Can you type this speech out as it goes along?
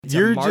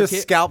You're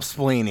just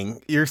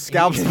scalp-splaining. You're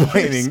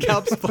scalp-splaining. You're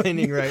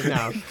scalp-splaining right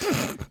now.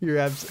 You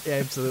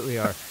absolutely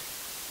are.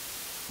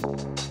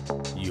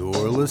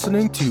 You're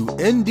listening to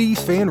ND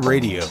Fan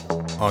Radio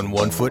on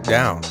One Foot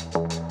Down,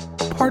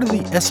 part of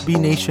the SB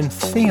Nation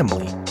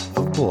family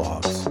of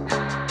blogs.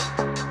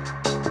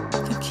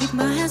 To keep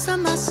my hands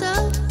on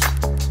myself.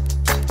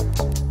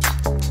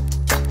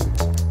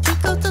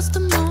 Think I'll dust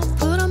them off,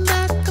 put them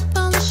back up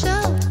on the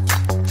shelf.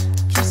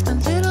 Kiss my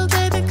little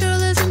baby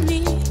girl isn't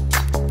me.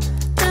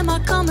 Am I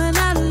coming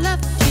out of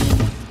left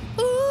field?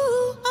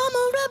 Ooh, I'm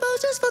a rebel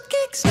just for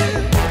kicks now.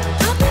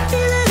 I've been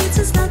feeling it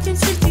since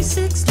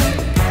 1966.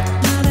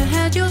 Might have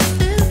had your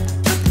fill,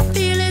 but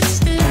feel it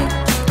still.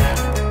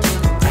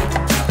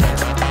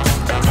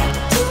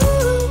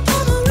 Ooh,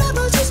 I'm a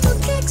rebel just for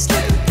kicks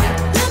now.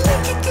 Let me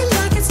kick it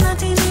like it's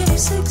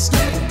 1986 now.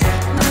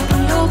 Might be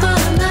over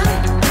now,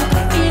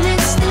 feel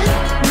it still.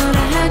 Might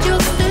have had your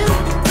fill,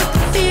 but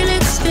feel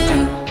it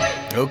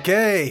still.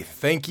 Okay,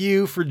 thank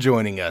you for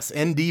joining us.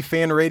 ND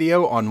Fan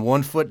Radio on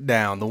One Foot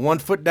Down, the One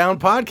Foot Down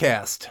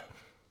podcast,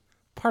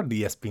 part of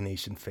the SB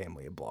Nation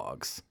family of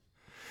blogs.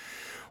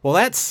 Well,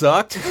 that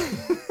sucked.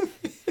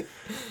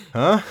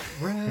 Huh?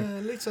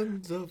 Rally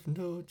Sons of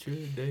Notre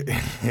Dame.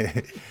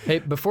 Hey,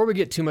 before we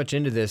get too much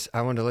into this,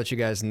 I wanted to let you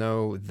guys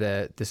know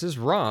that this is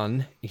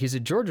Ron. He's a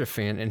Georgia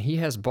fan, and he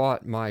has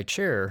bought my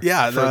chair for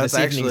this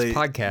evening's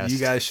podcast. You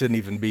guys shouldn't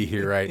even be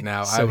here right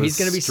now. So he's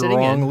going to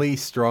be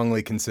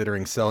strongly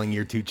considering selling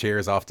your two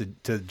chairs off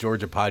to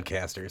Georgia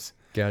podcasters.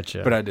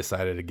 Gotcha. But I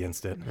decided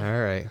against it.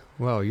 All right.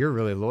 Well, you're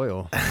really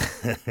loyal.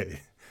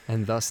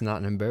 And thus not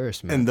an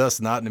embarrassment. And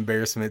thus not an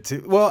embarrassment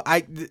too. Well,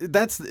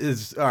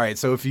 that's all right.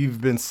 So if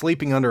you've been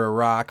sleeping under a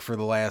rock for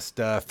the last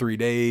 2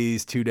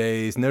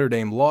 days, Notre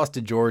Dame lost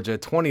to Georgia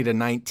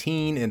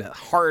 20-19 in a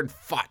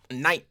hard-fought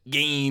night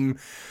game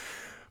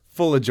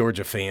full of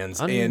Georgia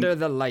fans. Under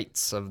the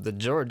lights of the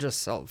Georgia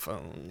cell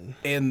phone.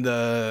 And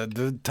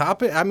the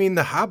topic, I mean,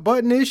 the hot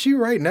button issue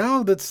right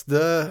now, that's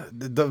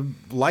the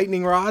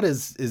lightning rod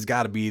is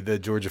got to be the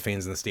Georgia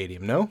fans in the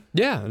stadium, no?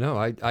 Yeah, no,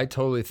 I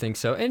totally think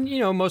so. And, you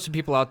know, most of the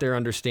people out there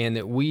understand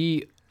that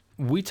we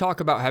talk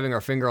about having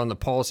our finger on the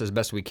pulse as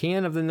best we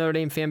can of the Notre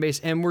Dame fan base,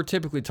 and we're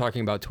typically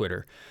talking about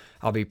Twitter.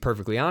 I'll be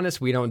perfectly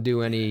honest, we don't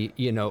do any,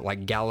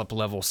 like Gallup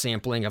level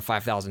sampling of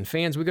 5,000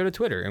 fans. We go to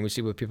Twitter and we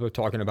see what people are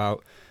talking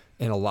about.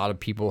 And a lot of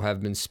people have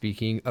been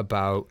speaking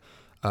about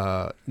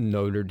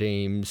Notre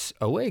Dame's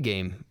away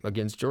game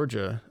against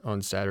Georgia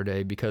on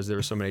Saturday because there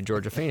were so many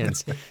Georgia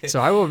fans. So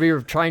I will be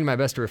trying my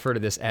best to refer to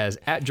this as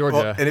at Georgia.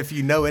 Well, and if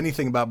you know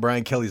anything about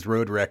Brian Kelly's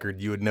road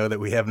record, you would know that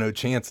we have no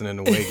chance in an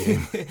away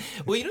game.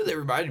 Well, you know what that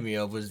reminded me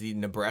of was the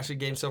Nebraska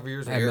game several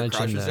years when Eric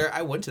Crouch was there.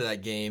 I went to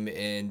that game,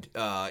 and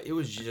it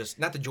was just,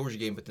 not the Georgia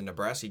game, but the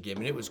Nebraska game,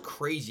 and it was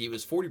crazy. It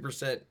was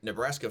 40%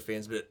 Nebraska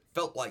fans, but it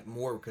felt like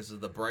more because of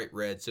the bright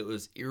red, so it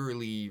was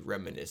eerily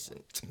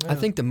reminiscent. I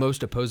think the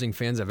most opposing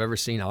fans I've ever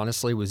seen,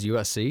 honestly, was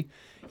USC.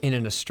 And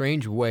in a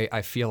strange way,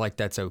 I feel like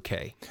that's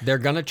okay. They're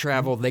going to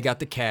travel. They got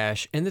the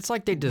cash. And it's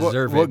like they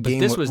deserve it. But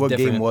this was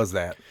different. What game was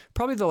that?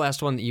 Probably the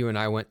last one that you and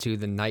I went to,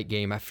 the night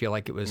game. I feel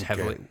like it was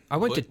heavily. I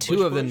went to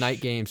two of the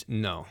night games.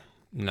 No.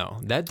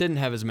 That didn't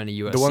have as many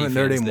USC fans. The one that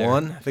Notre Dame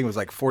won? I think it was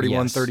like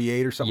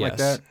 41-38 or something like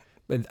that.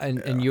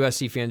 And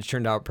USC fans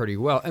turned out pretty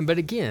well. But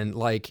again,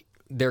 like,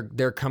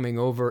 they're coming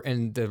over,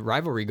 and the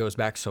rivalry goes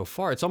back so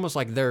far. It's almost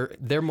like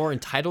they're more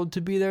entitled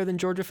to be there than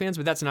Georgia fans,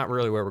 but that's not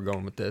really where we're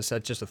going with this.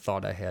 That's just a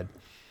thought I had.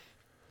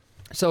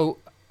 So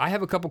I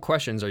have a couple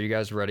questions. Are you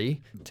guys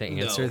ready to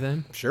answer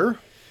them? Sure.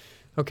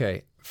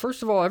 Okay.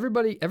 First of all,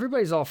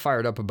 everybody's all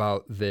fired up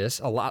about this.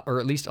 A lot, or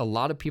at least a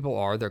lot of people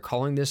are. They're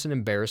calling this an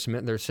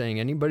embarrassment. They're saying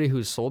anybody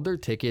who's sold their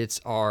tickets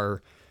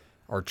are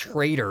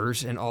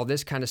traitors and all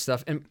this kind of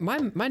stuff. And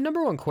my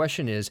number one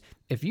question is,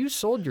 if you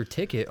sold your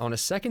ticket on a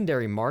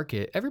secondary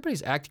market,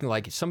 everybody's acting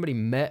like somebody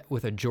met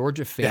with a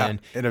Georgia fan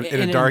in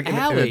a dark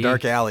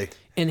alley.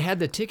 And had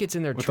the tickets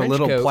in their with trench a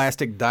little coat.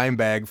 plastic dime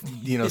bag,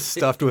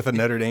 stuffed with a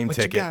Notre Dame what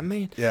ticket. You got,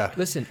 man? Yeah,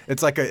 listen,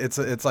 it's like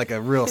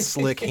a real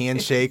slick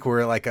handshake where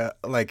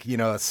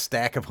a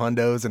stack of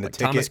hundos and a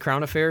ticket. Thomas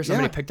Crown Affair.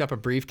 Somebody picked up a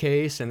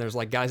briefcase, and there's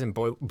like guys in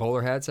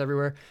bowler hats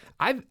everywhere.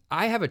 I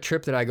have a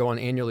trip that I go on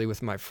annually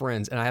with my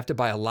friends, and I have to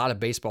buy a lot of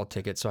baseball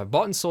tickets. So I've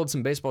bought and sold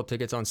some baseball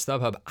tickets on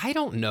StubHub. I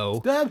don't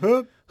know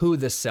who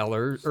the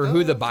sellers or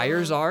who the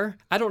buyers are.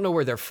 I don't know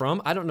where they're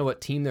from. I don't know what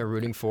team they're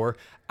rooting for.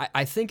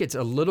 I think it's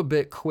a little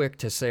bit quick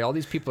to say all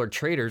these people are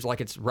traitors,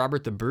 like it's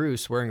Robert the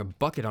Bruce wearing a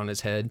bucket on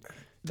his head.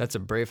 That's a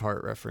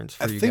Braveheart reference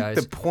for you guys. I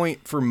think the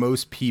point for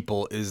most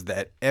people is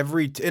that I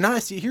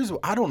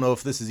don't know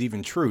if this is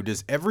even true.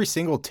 Does every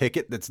single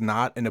ticket that's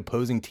not an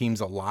opposing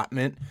team's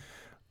allotment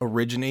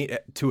originate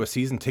to a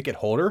season ticket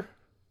holder?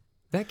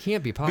 That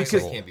can't be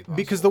possible.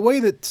 Because the way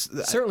that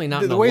certainly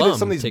not the way that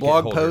some of these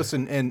blog holder. Posts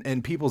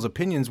and people's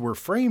opinions were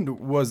framed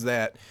was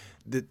that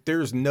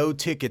there's no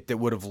ticket that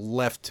would have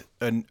left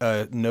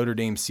a Notre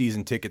Dame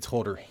season tickets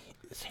holder's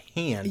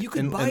hand. You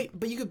could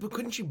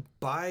couldn't you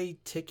buy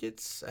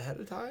tickets ahead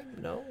of time?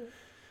 No.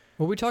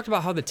 Well, we talked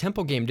about how the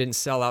Temple game didn't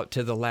sell out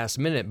to the last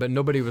minute, but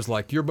nobody was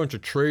like, you're a bunch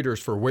of traitors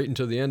for waiting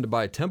till the end to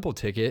buy a Temple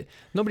ticket.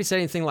 Nobody said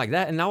anything like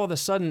that. And now all of a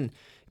sudden,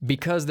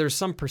 because there's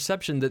some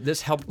perception that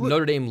this helped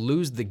Notre Dame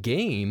lose the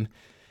game,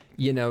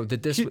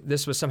 that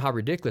this was somehow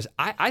ridiculous.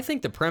 I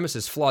think the premise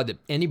is flawed that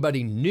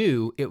anybody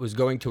knew it was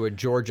going to a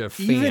Georgia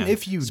fan. Even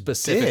if you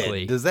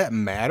specifically. does that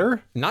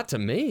matter? Not to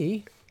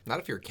me. Not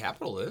if you're a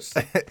capitalist.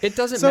 It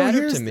doesn't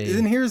matter to me.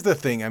 And here's the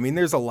thing. I mean,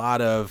 there's a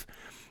lot of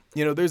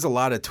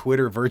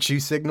Twitter virtue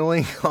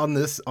signaling on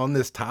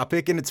this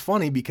topic, and it's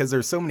funny because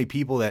there's so many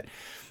people that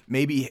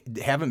maybe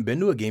haven't been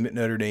to a game at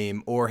Notre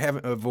Dame or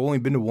have only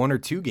been to one or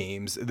two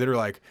games that are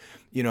like,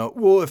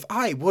 well, if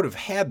I would have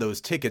had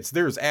those tickets,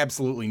 there's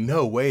absolutely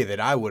no way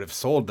that I would have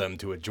sold them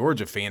to a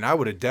Georgia fan. I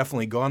would have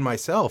definitely gone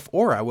myself,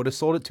 or I would have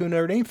sold it to a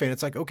Notre Dame fan.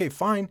 It's like, okay,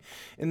 fine.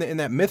 In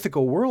that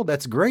mythical world,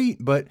 that's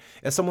great. But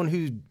as someone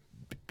who,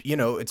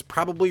 it's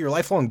probably your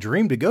lifelong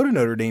dream to go to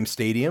Notre Dame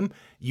Stadium,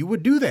 you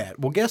would do that.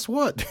 Well, guess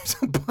what? There's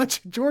a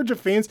bunch of Georgia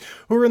fans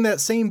who are in that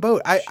same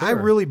boat. I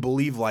really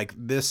believe like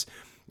this.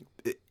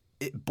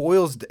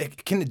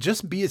 Can it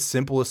just be as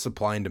simple as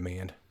supply and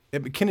demand?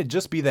 Can it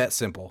just be that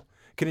simple?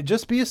 Can it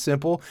just be as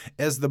simple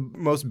as the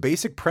most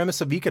basic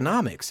premise of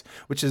economics,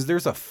 which is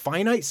there's a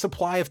finite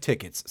supply of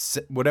tickets,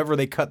 whatever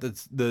they cut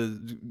the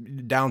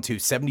down to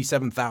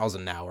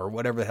 77,000 now or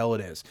whatever the hell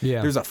it is.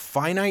 Yeah. There's a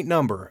finite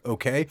number,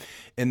 okay?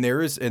 And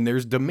there's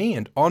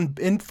demand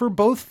and for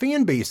both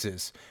fan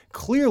bases.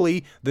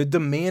 Clearly, the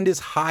demand is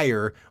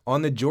higher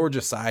on the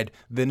Georgia side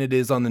than it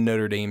is on the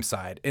Notre Dame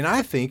side. And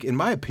I think, in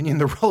my opinion,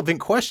 the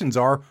relevant questions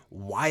are,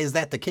 why is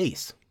that the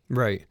case?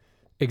 Right.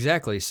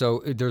 Exactly.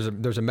 So there's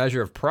a measure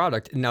of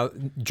product. Now,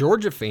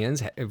 Georgia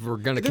fans, if we're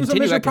going to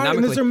continue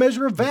economically, there's a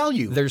measure of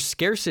value. There's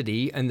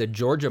scarcity in the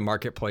Georgia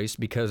marketplace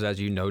because, as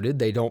you noted,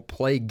 they don't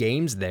play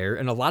games there.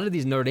 And a lot of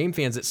these Notre Dame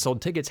fans that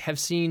sold tickets have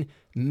seen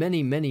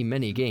many, many,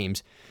 many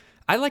games.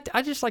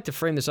 I just like to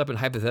frame this up in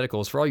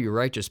hypotheticals for all you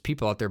righteous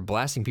people out there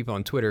blasting people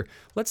on Twitter.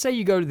 Let's say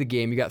you go to the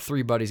game, you got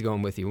 3 buddies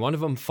going with you. One of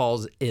them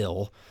falls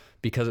ill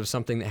because of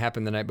something that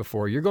happened the night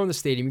before. You're going to the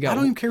stadium. I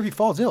don't even care if he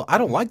falls ill. I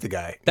don't like the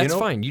guy. That's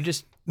fine.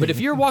 But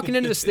if you're walking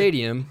into the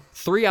stadium,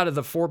 3 out of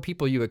the 4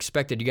 people you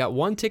expected, you got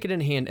 1 ticket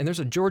in hand, and there's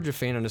a Georgia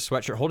fan in a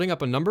sweatshirt holding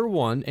up a number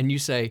 1, and you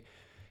say,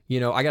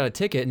 I got a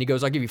ticket, and he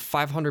goes, I'll give you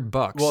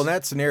 $500. Well, in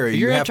that scenario,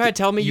 you're going to try to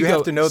tell me you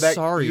have to know that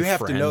sorry, you have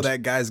friend. to know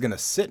that guy's going to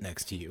sit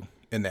next to you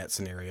in that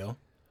scenario.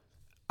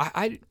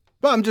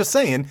 Well, I'm just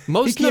saying.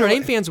 Most Notre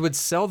Dame fans would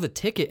sell the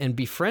ticket and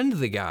befriend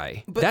the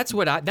guy. That's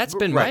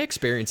been my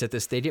experience at the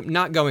stadium.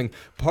 Not going,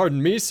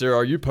 pardon me, sir,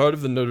 are you part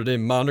of the Notre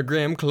Dame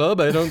Monogram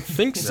Club? I don't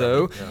think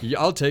so.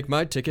 Yeah. I'll take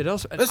my ticket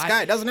elsewhere. This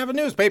guy doesn't have a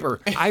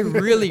newspaper. I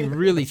really,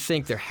 really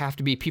think there have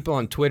to be people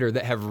on Twitter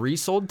that have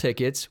resold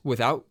tickets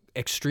without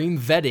extreme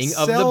vetting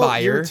of the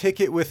buyer. Sell your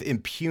ticket with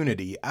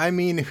impunity. I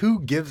mean, who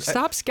gives...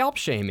 Stop scalp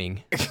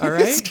shaming, all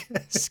right?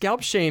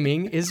 Scalp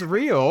shaming is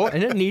real,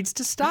 and it needs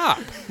to stop.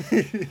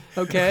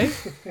 Okay?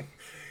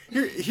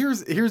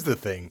 Here's the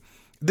thing.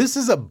 This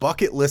is a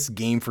bucket list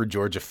game for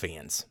Georgia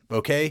fans,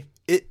 okay?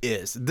 It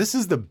is. This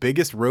is the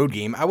biggest road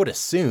game, I would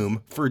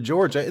assume, for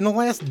Georgia in the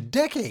last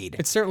decade.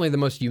 It's certainly the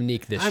most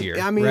unique this year.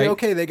 I mean, right?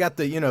 okay, they got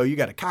you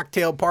got a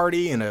cocktail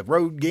party and a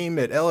road game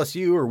at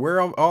LSU or where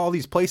all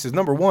these places.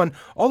 Number one,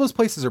 all those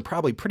places are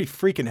probably pretty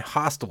freaking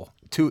hostile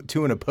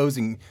to an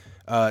opposing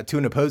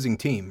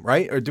team,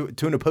 right? Or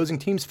to an opposing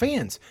team's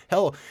fans.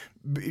 Hell,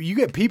 you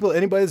get people,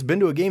 anybody that's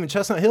been to a game in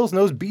Chestnut Hills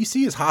knows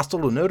BC is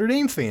hostile to Notre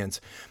Dame fans.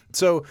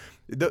 So,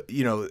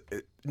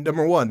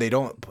 number one, they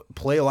don't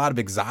play a lot of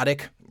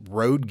exotic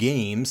road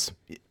games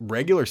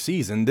regular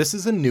season. This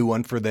is a new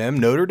one for them.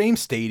 Notre Dame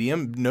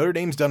Stadium. Notre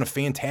Dame's done a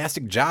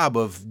fantastic job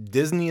of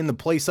Disneying the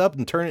place up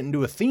and turn it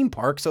into a theme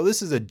park. So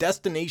this is a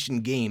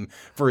destination game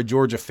for a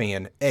Georgia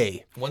fan.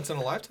 Once in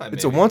a lifetime.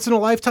 It's a once in a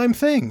lifetime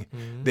thing.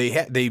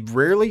 Mm-hmm. They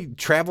rarely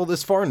travel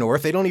this far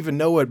north. They don't even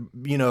know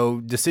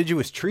what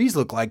deciduous trees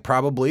look like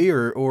probably,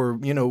 or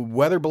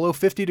weather below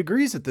 50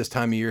 degrees at this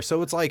time of year.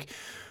 So it's like,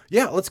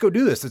 yeah, let's go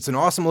do this. It's an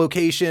awesome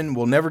location.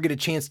 We'll never get a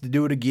chance to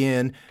do it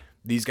again.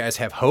 These guys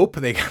have hope.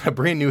 They got a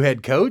brand new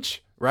head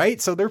coach, right?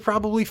 So they're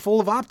probably full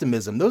of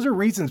optimism. Those are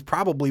reasons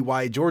probably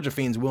why Georgia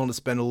fans willing to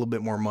spend a little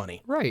bit more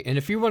money. Right. And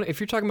if you're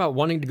talking about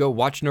wanting to go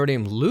watch Notre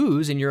Dame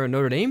lose and you're a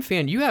Notre Dame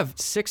fan, you have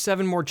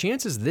 6-7 more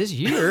chances this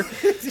year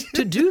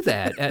to do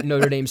that at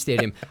Notre Dame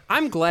Stadium.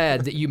 I'm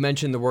glad that you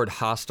mentioned the word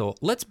hostile.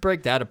 Let's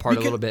break that apart a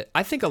little bit.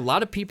 I think a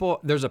lot of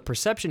people, there's a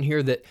perception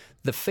here that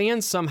the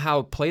fans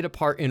somehow played a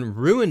part in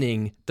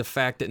ruining the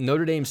fact that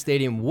Notre Dame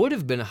Stadium would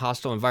have been a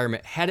hostile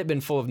environment had it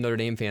been full of Notre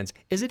Dame fans.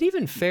 Is it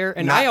even fair?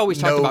 And I always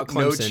talked about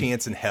Clemson. No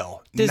chance in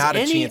hell. Not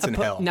a chance in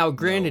hell. Now,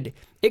 granted,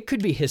 it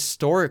could be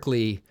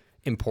historically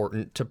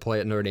important to play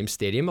at Notre Dame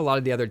Stadium. A lot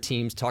of the other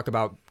teams talk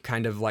about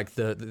kind of like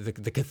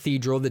the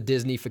cathedral, the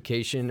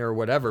Disneyfication or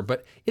whatever.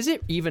 But is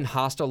it even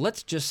hostile?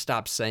 Let's just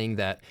stop saying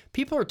that.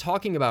 People are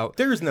talking about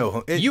There's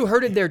no. you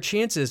hurted their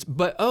chances,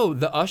 but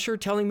the usher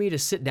telling me to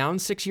sit down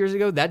 6 years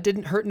ago, that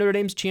didn't hurt Notre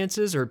Dame's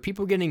chances, or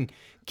people getting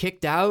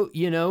kicked out,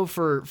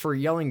 for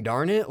yelling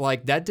darn it,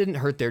 like that didn't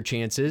hurt their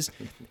chances.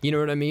 You know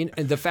what I mean?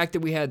 And the fact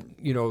that we had,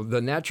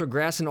 the natural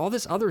grass and all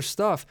this other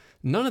stuff,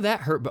 none of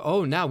that hurt.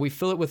 But now we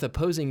fill it with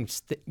opposing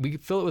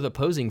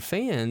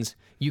fans.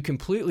 You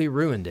completely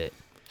ruined it.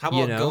 How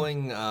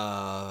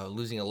about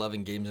losing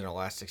 11 games in our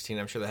last 16?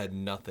 I'm sure that had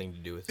nothing to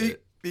do with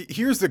it.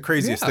 Here's the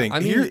craziest thing.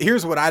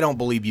 Here's what I don't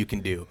believe you can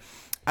do.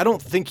 I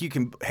don't think you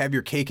can have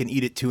your cake and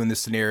eat it too in this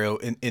scenario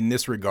in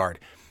this regard.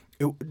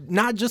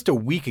 Not just a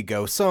week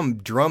ago, some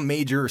drum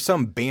major or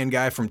some band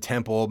guy from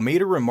Temple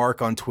made a remark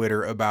on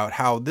Twitter about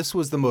how this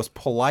was the most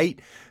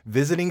polite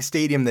visiting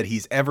stadium that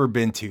he's ever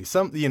been to.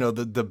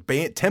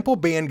 The Temple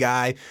band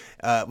guy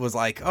was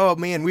like, "Oh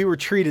man, we were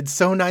treated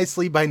so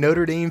nicely by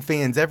Notre Dame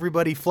fans.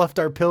 Everybody fluffed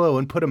our pillow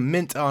and put a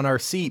mint on our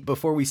seat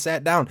before we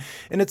sat down."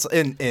 And it's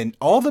and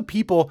all the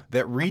people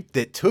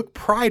that took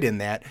pride in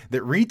that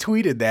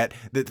retweeted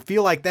that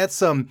feel like that's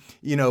some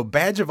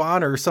badge of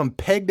honor, some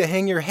peg to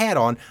hang your hat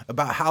on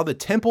about how the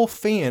Temple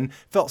fan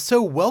felt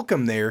so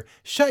welcome there.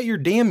 Shut your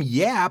damn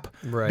yap,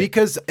 right?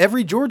 Because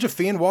every Georgia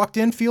fan walked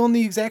in feeling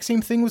the exact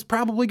same thing was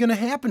probably going to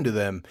happen to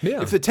them.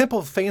 Yeah. If the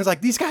Temple fans like,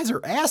 these guys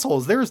are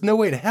assholes, there's no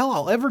way to hell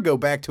I'll ever go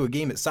back to a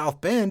game at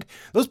South Bend.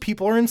 Those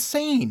people are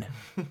insane.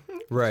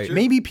 Right. Sure.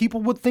 Maybe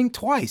people would think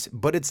twice,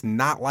 but it's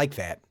not like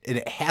that.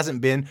 It hasn't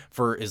been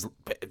for as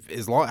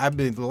long.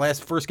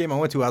 The first game I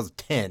went to, I was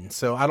 10,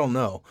 so I don't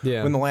know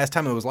when the last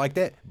time it was like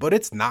that, but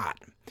it's not.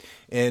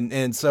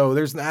 And so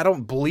I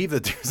don't believe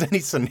that there's any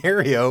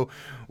scenario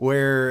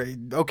where,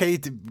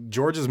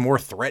 Georgia's more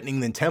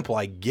threatening than Temple.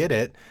 I get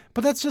it,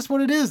 but that's just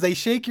what it is. They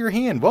shake your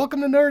hand.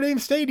 Welcome to Notre Dame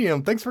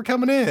Stadium. Thanks for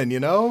coming in,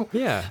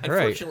 Yeah,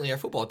 Unfortunately, our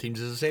football team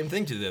does the same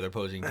thing to the other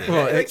opposing team.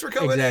 Well, thanks for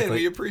coming in.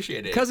 We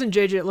appreciate it. Cousin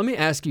JJ, let me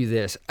ask you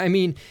this. I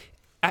mean,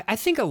 I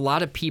think a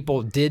lot of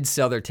people did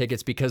sell their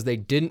tickets because they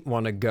didn't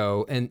want to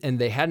go and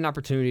they had an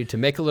opportunity to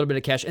make a little bit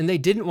of cash and they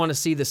didn't want to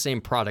see the same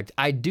product.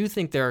 I do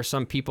think there are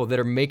some people that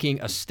are making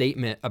a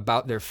statement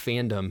about their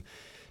fandom.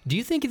 Do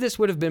you think this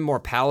would have been more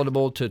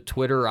palatable to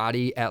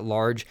Twitterati at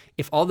large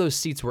if all those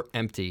seats were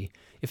empty?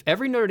 If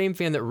every Notre Dame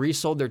fan that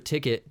resold their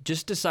ticket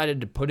just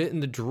decided to put it in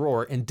the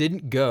drawer and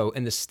didn't go,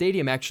 and the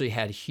stadium actually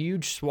had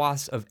huge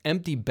swaths of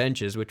empty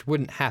benches, which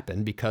wouldn't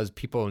happen because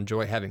people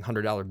enjoy having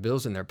 $100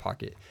 bills in their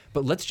pocket.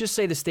 But let's just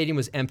say the stadium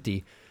was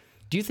empty.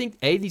 Do you think,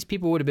 A, these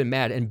people would have been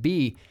mad, and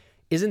B,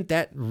 isn't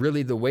that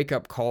really the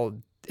wake-up call?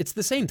 It's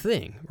the same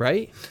thing,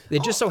 right? They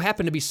just so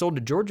happen to be sold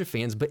to Georgia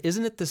fans, but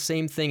isn't it the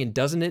same thing, and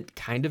doesn't it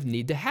kind of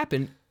need to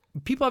happen?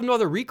 People have no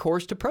other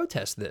recourse to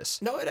protest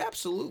this. No, it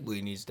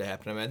absolutely needs to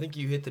happen. I mean, I think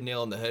you hit the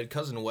nail on the head.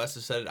 Cousin Wes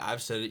has said it.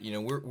 I've said it.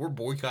 We're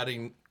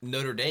boycotting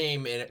Notre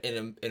Dame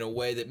in a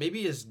way that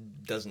maybe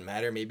doesn't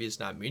matter. Maybe it's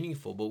not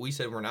meaningful. But we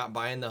said we're not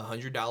buying the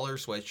 $100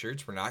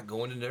 sweatshirts. We're not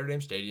going to Notre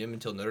Dame Stadium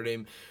until Notre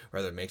Dame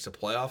rather makes a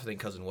playoff. I think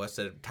Cousin Wes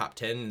said top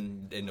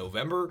 10 in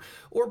November,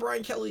 or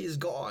Brian Kelly is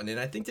gone. And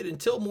I think that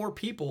until more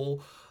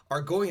people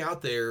are going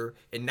out there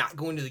and not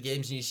going to the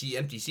games and you see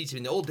empty seats. I mean,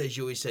 in the old days,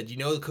 you always said,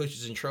 the coach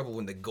is in trouble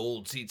when the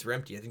gold seats are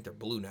empty. I think they're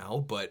blue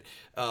now. But,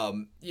 I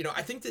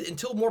think that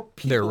until more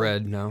people... They're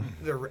red now.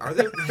 Are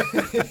they?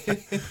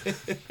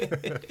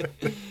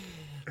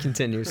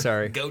 Continue,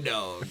 sorry. Go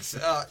Dogs.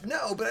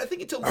 No, but I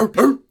think until more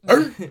people...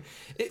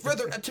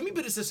 to me,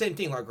 but it's the same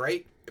thing,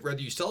 right?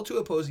 Whether you sell to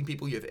opposing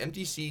people, you have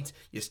empty seats,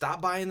 you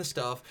stop buying the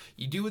stuff,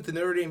 you do what the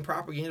Notre Dame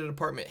propaganda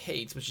department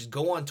hates, which is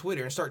go on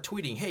Twitter and start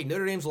tweeting, hey,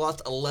 Notre Dame's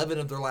lost 11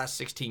 of their last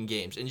 16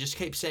 games, and just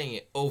keep saying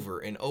it over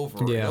and over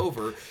and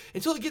over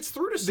until it gets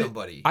through to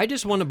somebody. I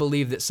just want to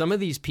believe that some of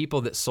these people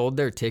that sold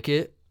their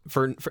ticket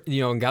for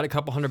and got a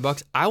couple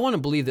 $100, I want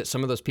to believe that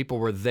some of those people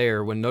were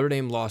there when Notre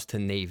Dame lost to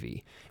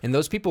Navy, and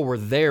those people were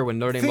there when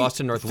Notre Dame lost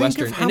to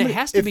Northwestern, and it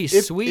has to be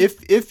sweet.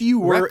 If you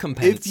were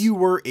recompense. If you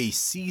were a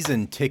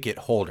season ticket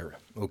holder,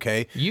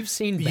 okay, you've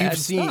seen bad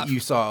stuff.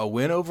 You saw a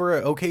win over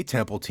an OK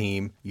Temple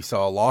team. You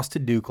saw a loss to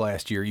Duke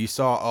last year. You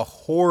saw a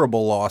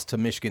horrible loss to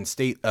Michigan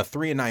State, a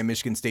 3-9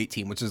 Michigan State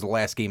team, which is the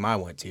last game I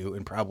went to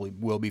and probably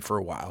will be for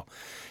a while.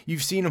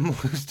 You've seen them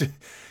lose to,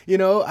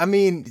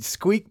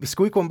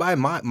 squeak one by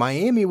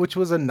Miami, which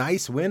was a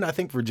nice win. I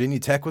think Virginia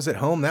Tech was at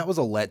home. That was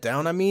a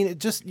letdown. I mean,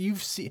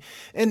 you've seen,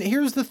 and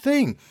here's the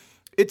thing.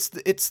 It's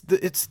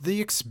the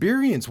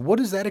experience. What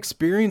is that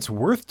experience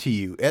worth to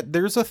you?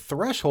 There's a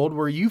threshold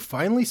where you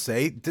finally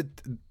say that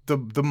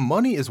the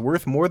money is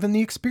worth more than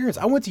the experience.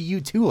 I went to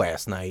U2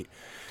 last night.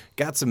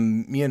 Got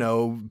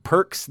some,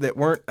 perks that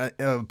weren't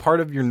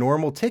part of your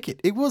normal ticket.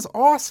 It was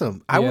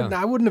awesome. I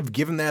wouldn't have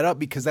given that up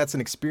because that's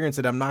an experience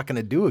that I'm not going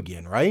to do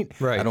again, right?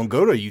 Right. I don't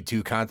go to a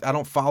U2 concert. I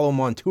don't follow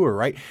him on tour,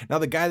 right? Now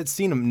the guy that's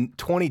seen him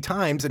 20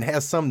 times and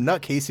has some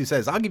nutcase who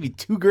says, "I'll give you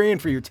 $2,000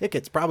 for your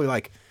tickets," probably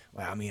like,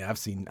 Well, I mean, I've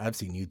seen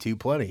you two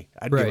plenty.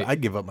 Right.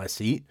 I'd give up my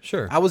seat.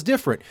 Sure. I was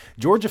different.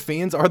 Georgia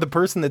fans are the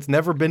person that's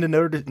never been to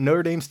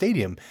Notre Dame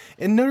Stadium.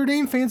 And Notre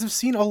Dame fans have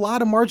seen a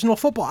lot of marginal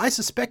football. I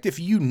suspect if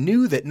you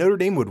knew that Notre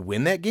Dame would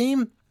win that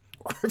game,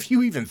 or if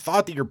you even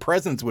thought that your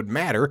presence would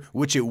matter,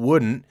 which it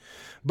wouldn't,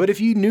 but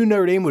if you knew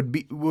Notre Dame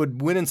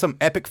would win in some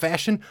epic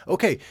fashion,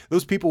 okay,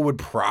 those people would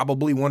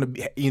probably want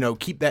to,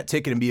 keep that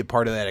ticket and be a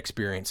part of that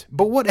experience.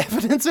 But what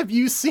evidence have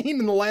you seen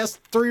in the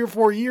last 3 or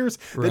 4 years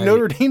that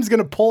Notre Dame's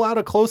going to pull out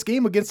a close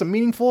game against a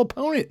meaningful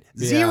opponent?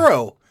 Yeah.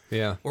 Zero.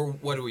 Yeah. Or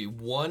what are we?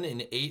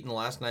 1-8 in the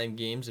last 9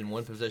 games in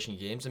 1 possession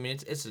games. I mean,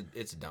 it's a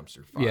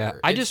dumpster fire. Yeah.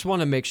 I just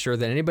want to make sure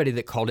that anybody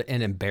that called it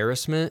an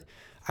embarrassment,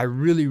 I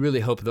really, really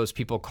hope those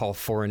people call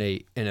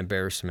 4-8 an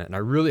embarrassment, and I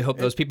really hope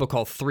those people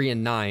call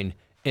 3-9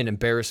 an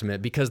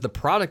embarrassment, because the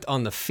product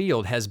on the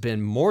field has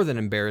been more than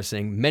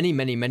embarrassing many,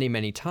 many, many,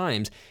 many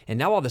times. And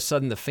now all of a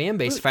sudden the fan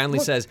base finally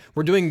says,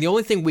 we're doing the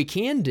only thing we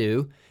can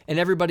do. And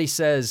everybody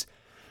says,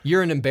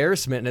 you're an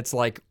embarrassment. And it's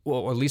like,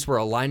 well, at least we're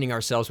aligning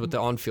ourselves with the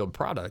on-field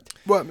product.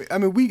 Well, I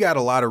mean, we got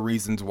a lot of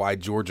reasons why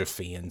Georgia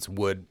fans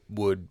would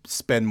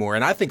spend more.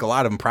 And I think a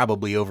lot of them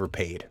probably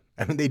overpaid.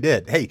 I mean, they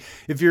did. Hey,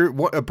 if you're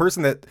a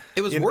person that...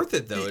 It was worth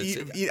it, though.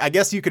 I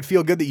guess you could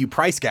feel good that you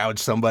price gouge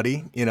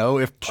somebody,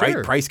 if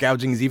price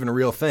gouging is even a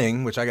real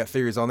thing, which I got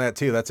theories on that,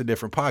 too. That's a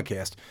different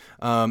podcast.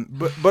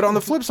 But on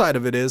the flip side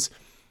of it is,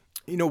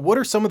 what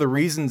are some of the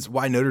reasons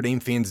why Notre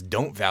Dame fans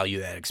don't value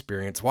that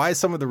experience? Why is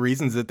some of the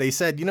reasons that they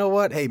said, you know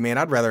what, hey, man,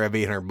 I'd rather have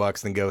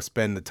 $800 than go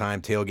spend the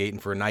time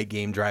tailgating for a night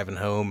game, driving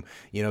home,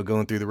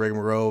 going through the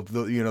rigmarole of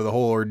the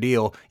whole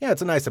ordeal. Yeah,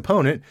 it's a nice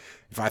opponent.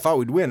 If I thought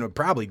we'd win, I'd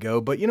probably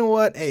go. But you know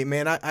what? Hey,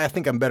 man, I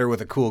think I'm better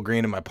with a cool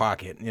green in my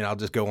pocket. I'll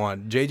just go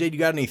on. JJ, you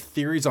got any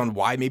theories on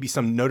why maybe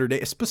some Notre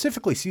Dame,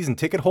 specifically season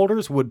ticket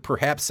holders, would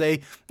perhaps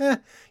say, you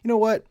know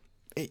what?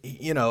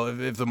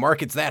 If the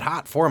market's that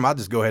hot for them, I'll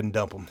just go ahead and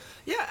dump them.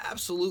 Yeah,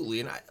 absolutely.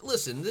 And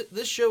listen,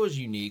 this show is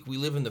unique. We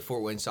live in the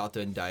Fort Wayne South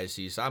Bend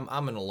Diocese. I'm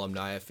an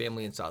alumni. I have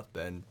family in South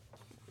Bend.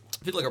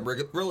 I feel like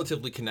I'm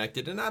relatively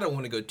connected, and I don't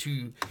want to go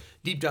too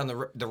deep down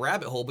the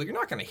rabbit hole, but you're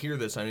not going to hear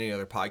this on any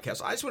other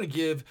podcast. I just want to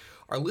give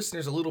our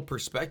listeners a little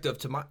perspective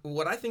to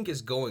what I think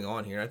is going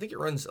on here. And I think it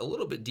runs a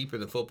little bit deeper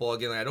than football.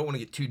 Again, I don't want to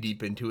get too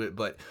deep into it,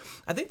 but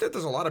I think that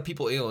there's a lot of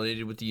people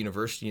alienated with the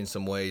university in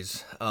some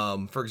ways.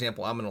 For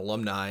example, I'm an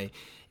alumni,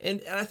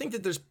 and I think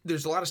that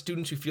there's a lot of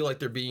students who feel like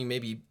they're being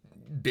maybe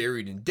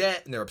buried in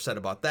debt, and they're upset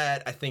about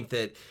that. I think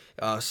that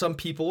some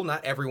people,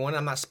 not everyone,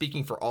 I'm not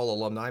speaking for all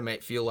alumni,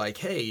 might feel like,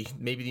 hey,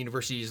 maybe the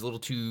university is a little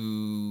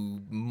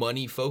too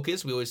money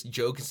focused. We always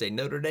joke and say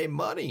Notre Dame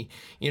money,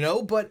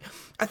 but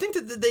I think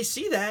that they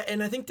see that,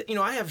 and I think that,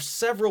 I have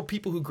several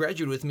people who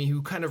graduated with me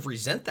who kind of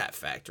resent that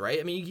fact, right?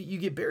 I mean, you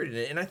get buried in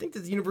it, and I think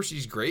that the university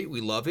is great.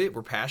 We love it.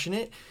 We're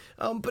passionate.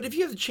 But if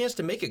you have the chance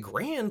to make it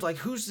grand, like,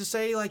 who's to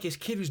say, like, his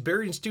kid who's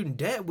buried in student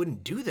debt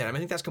wouldn't do that? I mean, I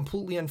think that's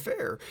completely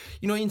unfair.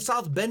 In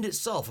South Bend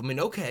itself, I mean,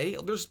 okay,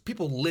 there's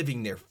people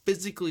living there,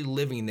 physically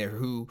living there,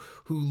 who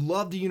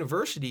love the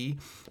university,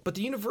 but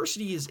the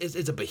university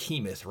is a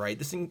behemoth, right?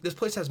 This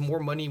place has more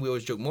money. We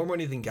always joke, more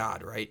money than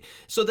God, right?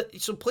 So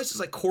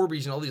places like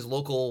Corby's and all these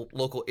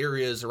local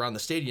areas around the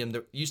stadium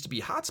that used to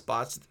be hot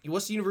spots,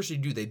 what's the university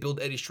do? They build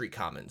Eddy Street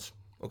Commons.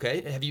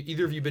 Okay, have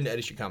either of you been to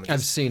Eddy Street Commons?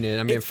 I've seen it.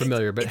 I mean, I'm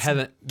familiar, but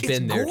haven't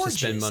been there to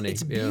spend money.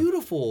 It's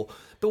beautiful.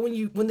 But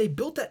when they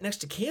built that next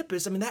to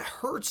campus, I mean, that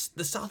hurts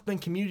the South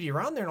Bend community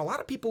around there, and a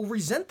lot of people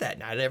resent that.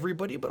 Not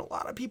everybody, but a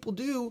lot of people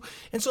do.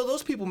 And so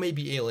those people may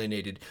be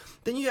alienated.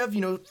 Then you have,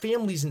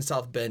 families in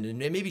South Bend, and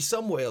maybe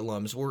some Way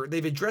alums, where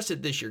they've addressed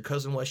it this year.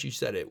 Cousin Wes, you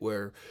said it,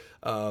 where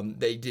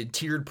they did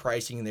tiered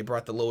pricing, and they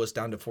brought the lowest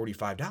down to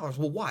 $45.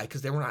 Well, why?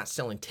 Because they were not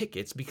selling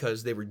tickets,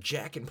 because they were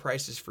jacking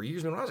prices for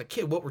years. When I was a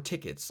kid, what were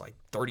tickets? Like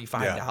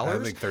 $35? Yeah, I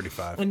think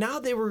 $35. And now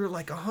they were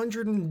like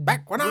 $100.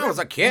 Back when I was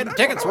a kid,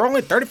 tickets were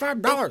only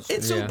 $35.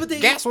 But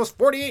gas was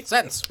 48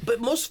 cents.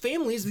 But most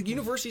families, the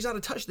university's out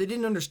of touch. They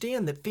didn't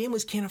understand that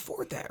families can't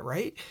afford that,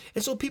 right?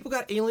 And so people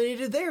got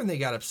alienated there, and they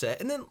got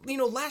upset. And then,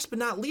 last but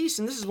not least,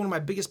 and this is one of my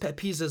biggest pet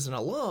peeves as an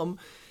alum,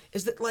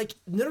 is that, like,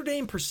 Notre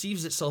Dame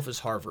perceives itself as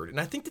Harvard. And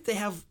I think that they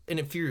have an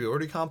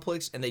inferiority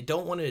complex, and they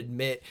don't want to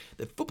admit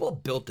that football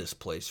built this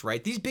place,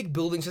 right? These big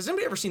buildings. Has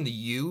anybody ever seen the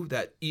U,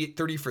 that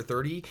 30 for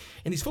 30?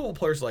 And these football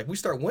players are like, we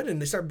start winning,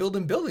 they start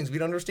building buildings. We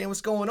don't understand what's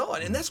going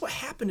on. And that's what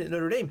happened at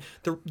Notre Dame.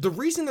 The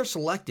reason they're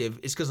selective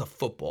is because of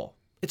football.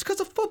 It's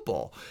because of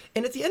football.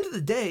 And at the end of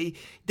the day,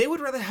 they would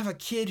rather have a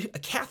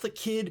Catholic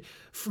kid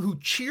who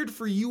cheered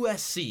for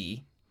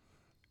USC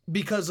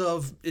because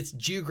of its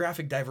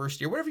geographic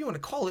diversity, or whatever you want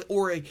to call it,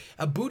 or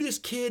a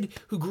Buddhist kid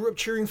who grew up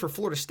cheering for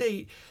Florida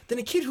State, than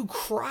a kid who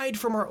cried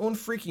from our own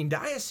freaking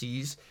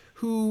diocese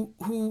who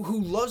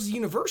loves the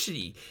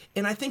university.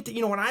 And I think that,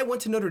 when I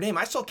went to Notre Dame,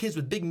 I saw kids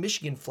with big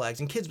Michigan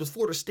flags and kids with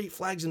Florida State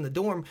flags in the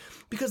dorm,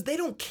 because they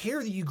don't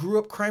care that you grew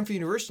up crying for the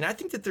university. And I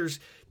think that there's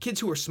kids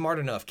who are smart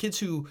enough, kids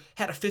who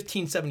had a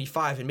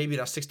 1575 and maybe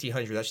not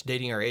 1600. That's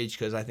dating our age,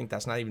 because I think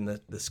that's not even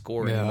the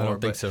score anymore. I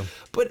don't think so.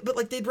 But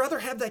like, they'd rather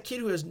have that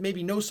kid who has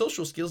maybe no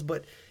social skills,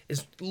 but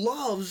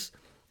loves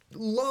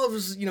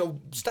loves,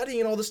 studying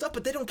and all this stuff,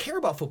 but they don't care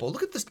about football.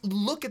 Look at this.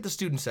 Look at the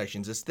student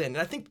sections. It's thin. And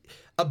I think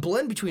a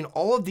blend between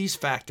all of these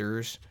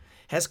factors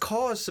has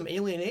caused some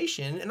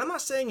alienation. And I'm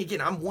not saying,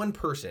 again, I'm one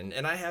person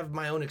and I have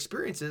my own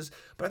experiences,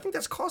 but I think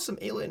that's caused some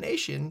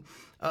alienation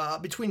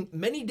between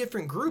many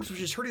different groups, which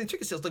is hurting the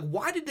ticket sales. Like,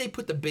 why did they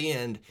put the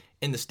band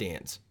in the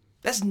stands?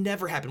 That's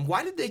never happened.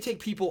 Why did they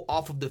take people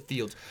off of the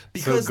fields?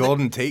 Because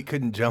Golden Tate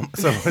couldn't jump,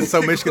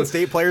 so Michigan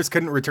State players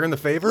couldn't return the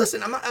favor?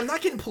 Listen, I'm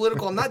not getting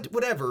political. I'm not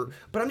whatever,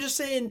 but I'm just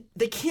saying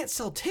they can't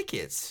sell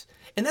tickets.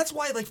 And that's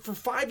why, like, for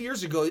 5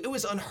 years ago, it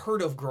was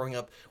unheard of growing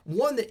up.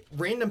 One, that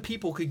random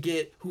people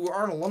who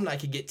aren't alumni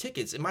could get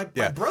tickets. And my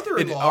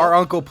brother-in-law... Our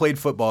uncle played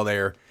football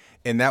there,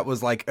 and that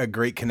was like a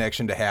great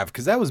connection to have,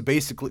 because that was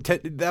basically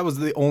that was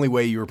the only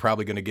way you were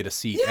probably going to get a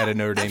seat at a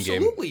Notre Dame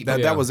game.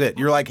 That was it.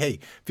 You're like, hey,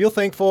 feel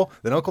thankful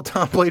that Uncle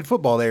Tom played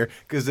football there,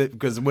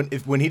 because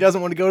when he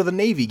doesn't want to go to the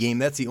Navy game,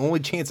 that's the only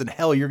chance in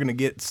hell you're going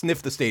to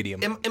sniff the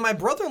stadium. And my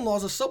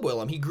brother's a Subway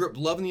alum. He grew up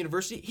loving the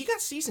university. He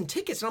got season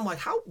tickets, and I'm like,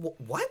 how?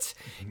 What?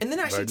 And then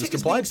I see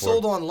tickets being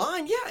sold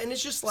online. Yeah, and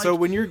it's just like, so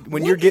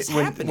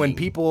when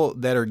people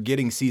that are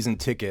getting season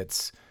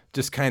tickets,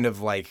 just kind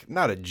of like,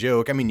 not a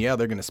joke. I mean, yeah,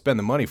 they're going to spend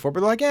the money for it,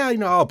 but they're like, yeah,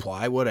 I'll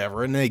apply,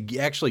 whatever. And they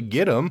actually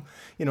get them.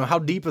 How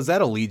deep is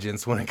that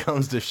allegiance when it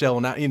comes to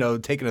shelling out,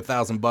 taking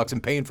 $1,000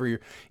 and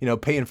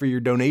paying for your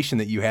donation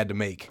that you had to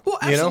make? Well,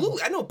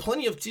 absolutely. I know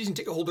plenty of season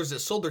ticket holders that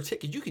sold their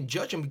tickets. You can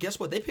judge them, but guess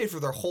what? They paid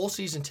for their whole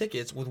season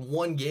tickets with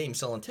one game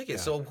selling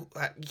tickets. Yeah. So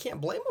you can't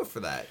blame them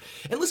for that.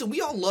 And listen, we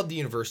all love the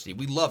university.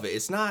 We love it.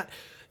 It's not...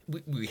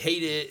 We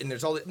hate it, and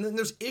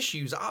there's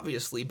issues,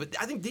 obviously, but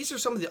I think these are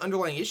some of the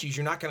underlying issues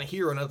you're not going to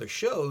hear on other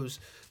shows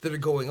that are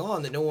going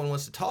on that no one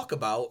wants to talk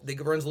about. That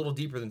runs a little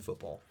deeper than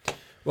football.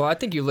 Well, I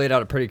think you laid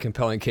out a pretty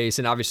compelling case,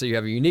 and obviously you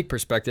have a unique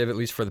perspective, at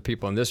least for the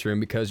people in this room,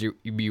 because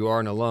you are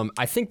an alum.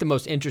 I think the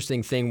most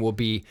interesting thing will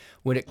be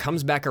when it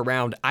comes back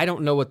around. I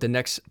don't know what the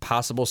next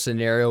possible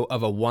scenario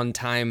of a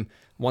one-time,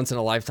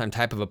 once-in-a-lifetime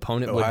type of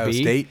opponent would be. Ohio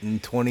State in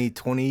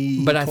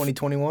 2020,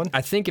 2021?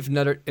 I think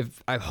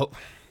I hope...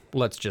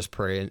 Let's just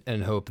pray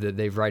and hope that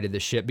they've righted the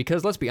ship,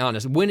 because let's be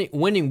honest,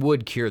 winning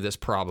would cure this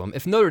problem.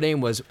 If Notre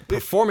Dame was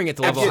performing at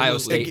the level of Ohio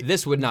State,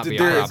 this would not be a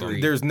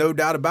problem. There's no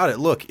doubt about it.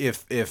 Look,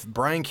 if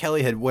Brian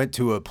Kelly had went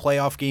to a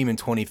playoff game in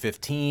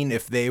 2015,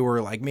 if they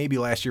were like, maybe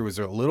last year was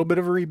a little bit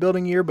of a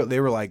rebuilding year, but they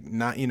were like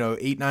not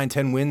 8, 9,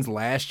 10 wins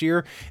last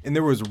year, and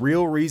there was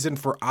real reason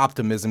for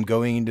optimism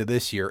going into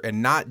this year,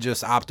 and not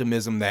just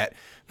optimism that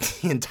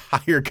the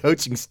entire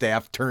coaching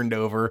staff turned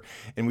over,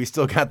 and we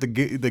still got the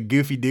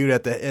goofy dude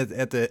at the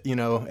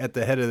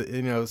head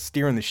of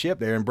steering the ship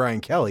there, and Brian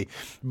Kelly.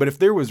 But if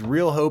there was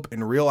real hope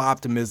and real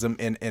optimism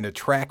and a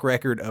track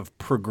record of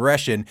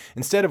progression,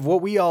 instead of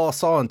what we all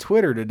saw on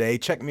Twitter today,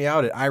 check me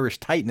out at Irish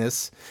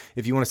Tightness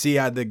if you want to see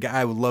the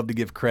guy. I would love to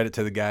give credit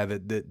to the guy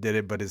that did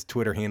it, but his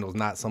Twitter handle is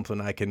not something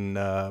I can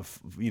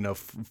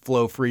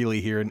flow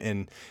freely here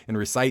and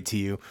recite to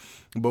you.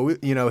 But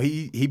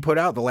he put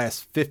out the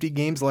last 50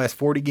 games, the last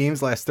 40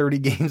 games, the last 30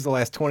 games, the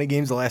last 20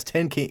 games, the last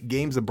 10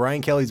 games of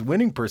Brian Kelly's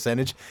winning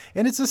percentage,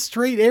 and it's a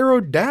straight arrow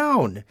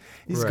down.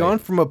 He's gone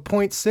from a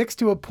 0.6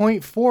 to a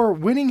 0.4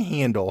 winning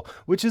handle,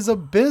 which is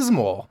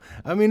abysmal.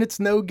 I mean, it's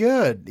no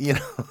good,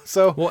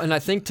 So well, and I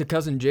think to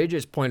Cousin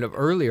JJ's point of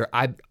earlier,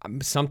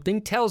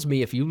 something tells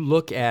me if you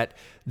look at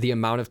the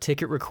amount of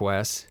ticket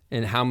requests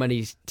and how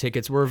many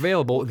tickets were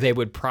available, they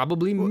would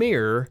probably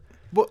mirror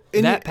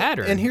that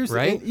pattern, and here's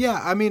right.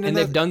 And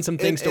they've done some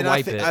things to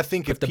wipe it. I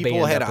think if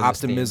people had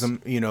optimism,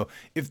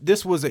 if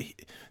this was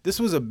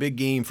a big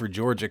game for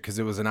Georgia, because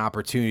it was an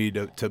opportunity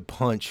to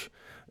punch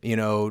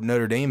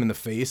Notre Dame in the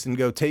face and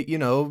go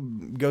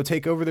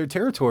take over their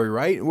territory,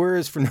 right?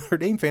 Whereas for Notre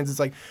Dame fans, it's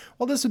like,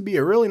 well, this would be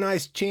a really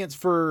nice chance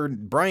for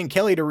Brian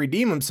Kelly to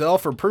redeem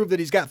himself or prove that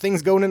he's got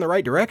things going in the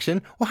right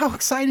direction. Well, how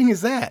exciting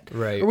is that?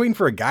 Right. We're waiting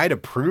for a guy to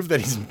prove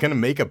that he's going to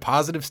make a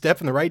positive step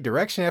in the right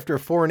direction after a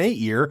 4-8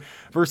 year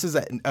versus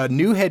a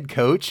new head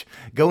coach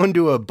going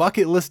to a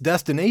bucket list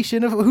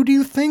destination. Who do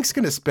you think's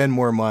going to spend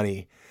more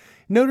money?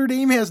 Notre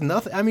Dame has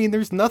nothing. I mean,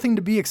 there's nothing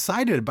to be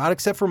excited about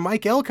except for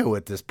Mike Elko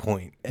at this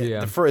point,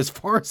 for as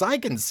far as I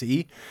can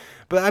see.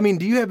 But, I mean,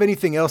 do you have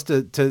anything else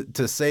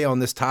to say on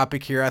this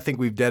topic here? I think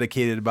we've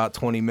dedicated about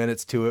 20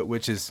 minutes to it,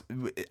 which is,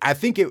 I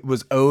think it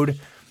was owed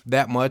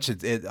that much.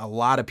 A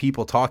lot of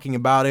people talking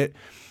about it.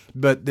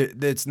 But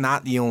it's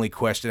not the only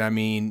question. I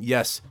mean,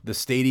 yes, the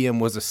stadium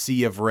was a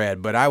sea of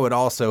red, but I would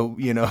also,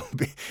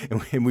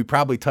 and we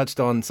probably touched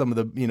on some of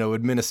the,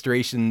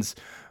 administration's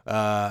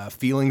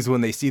feelings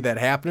when they see that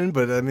happening.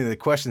 But I mean, the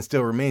question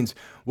still remains: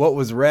 what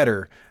was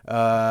redder?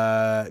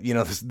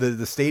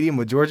 The stadium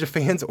with Georgia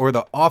fans, or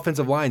the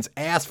offensive line's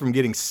ass from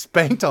getting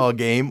spanked all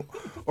game,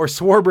 or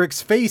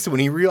Swarbrick's face when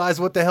he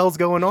realized what the hell's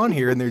going on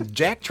here, and there's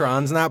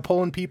Jacktron's not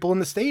pulling people in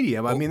the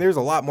stadium. I mean, there's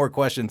a lot more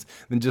questions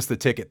than just the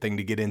ticket thing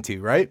to get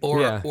into, right?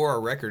 Or a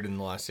record in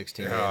the last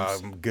 16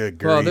 games. Good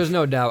grief. Well, there's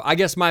no doubt. I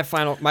guess my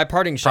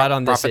parting shot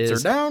on this profits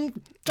is are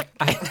down.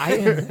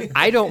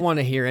 I don't want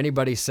to hear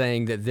anybody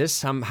saying that this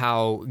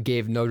somehow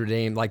gave Notre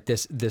Dame like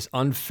this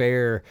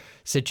unfair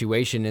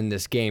situation in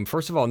this game.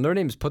 First of all, Notre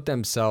Dame's put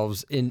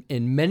themselves in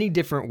many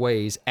different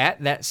ways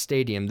at that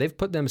stadium. They've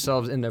put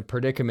themselves in a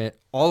predicament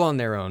all on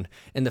their own,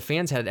 and the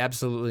fans had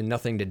absolutely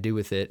nothing to do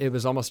with it. It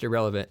was almost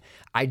irrelevant.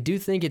 I do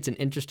think it's an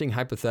interesting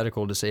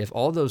hypothetical to say if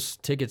all those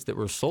tickets that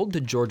were sold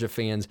to Georgia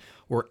fans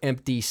were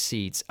empty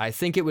seats, I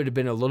think it would have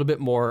been a little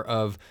bit more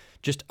of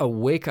just a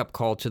wake-up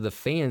call to the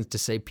fans to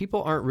say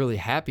people aren't really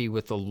happy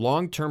with the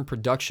long-term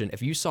production.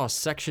 If you saw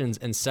sections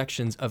and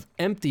sections of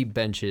empty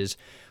benches,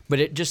 but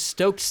it just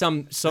stoked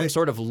some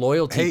sort of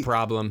loyalty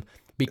problem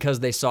because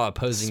they saw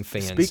opposing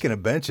fans. Speaking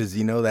of benches,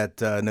 you know that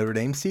Notre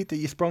Dame seat that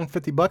you sprung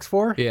 $50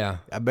 for? Yeah.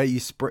 I bet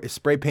you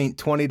spray paint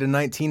 20 to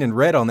 19 in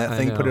red on that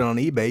thing, put it on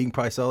eBay. You can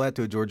probably sell that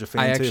to a Georgia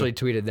fan, I actually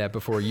tweeted that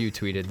before you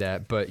tweeted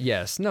that, but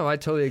yes. No, I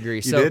totally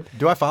agree. You did?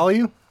 Do I follow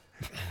you?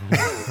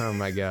 Oh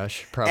my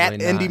gosh, probably At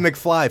not. Andy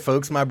McFly,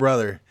 folks, my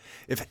brother.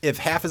 If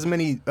half as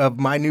many of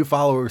my new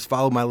followers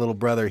follow my little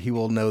brother, he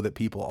will know that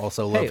people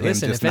also love him,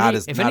 listen, just not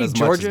as much as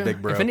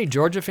Big Bro. If any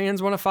Georgia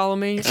fans want to follow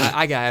me,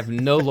 I have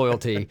no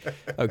loyalty,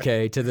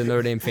 to the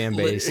Notre Dame fan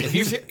base.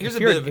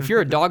 If you're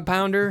a dog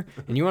pounder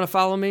and you want to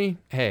follow me,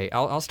 hey,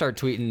 I'll start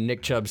tweeting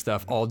Nick Chubb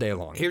stuff all day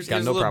long. Here's a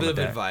little bit of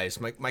advice.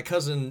 My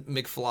cousin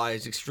McFly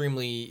is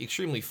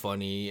extremely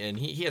funny, and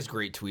he has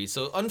great tweets.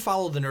 So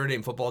unfollow the Notre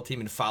Dame football team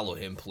and follow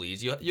him,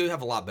 please. You'll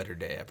have a lot better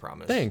day, I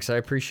promise. Thanks, I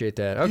appreciate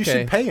that. Okay. You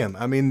should pay him.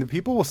 I mean, the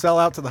people will sell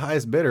out to the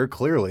highest bidder,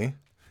 clearly.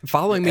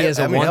 Following me is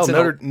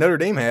Notre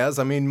Dame has.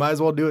 I mean, might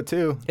as well do it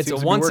too. It's a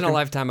once in a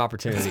lifetime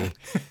opportunity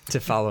to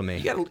follow me.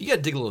 You got to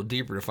dig a little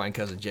deeper to find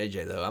cousin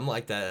JJ though. I'm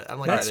like that.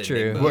 That's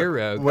true. You're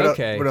rogue. What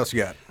else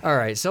you got? All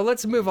right, so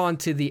let's move on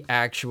to the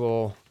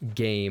actual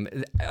game,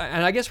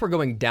 and I guess we're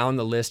going down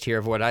the list here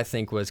of what I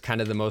think was kind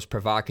of the most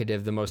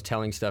provocative, the most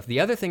telling stuff. The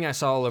other thing I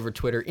saw all over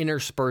Twitter,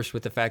 interspersed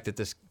with the fact that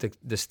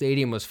the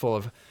stadium was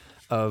full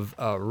of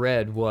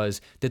red, was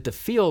that the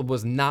field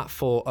was not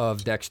full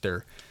of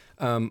Dexter.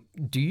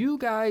 Do you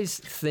guys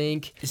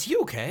think... Is he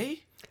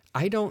okay?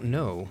 I don't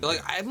know.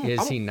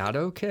 Is he not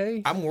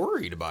okay? I'm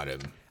worried about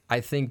him.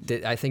 I think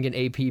an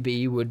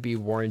APB would be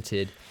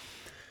warranted.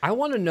 I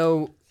want to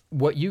know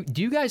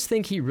do you guys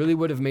think he really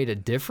would have made a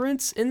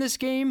difference in this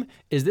game?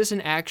 Is this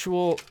an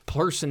actual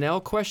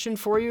personnel question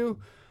for you?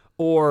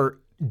 Or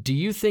do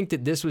you think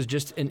that this was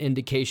just an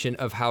indication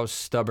of how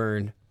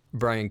stubborn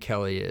Brian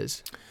Kelly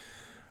is?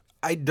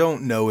 I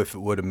don't know if it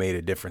would have made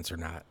a difference or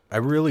not. I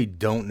really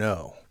don't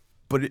know.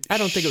 But I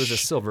don't think it was a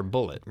silver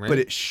bullet, right? But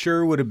it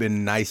sure would have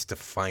been nice to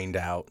find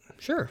out.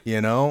 Sure. You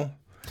know?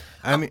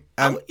 I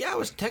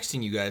was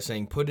texting you guys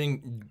saying put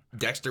in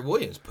Dexter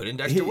Williams.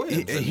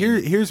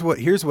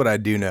 Here's what I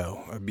do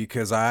know,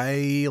 because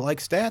I like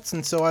stats,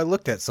 and so I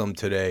looked at some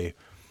today.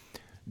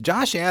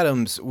 Josh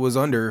Adams was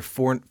under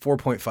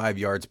 4.5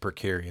 yards per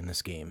carry in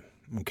this game,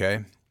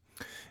 okay?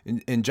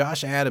 And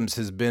Josh Adams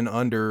has been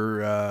under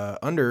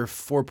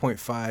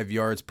 4.5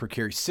 yards per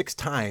carry 6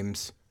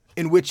 times,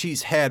 in which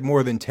he's had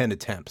more than 10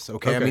 attempts.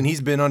 Okay. I mean,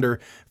 he's been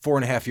under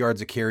 4.5 yards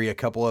a carry a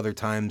couple other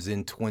times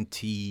in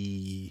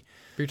 20.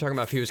 You're talking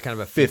about if he was kind of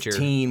a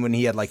 15 when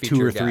he had like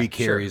 2 or 3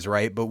 carries, sure.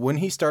 Right? But when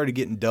he started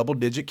getting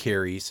double-digit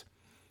carries,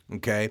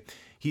 okay,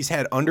 he's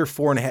had under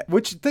 4.5.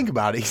 Which, think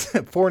about it, he's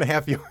at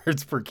 4.5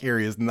 yards per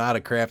carry is not a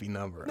crappy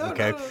number. No,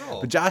 okay, not at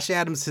all. But Josh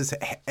Adams has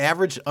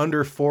averaged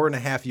under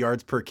 4.5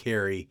 yards per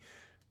carry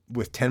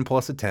with 10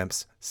 plus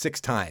attempts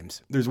 6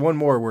 times. There's one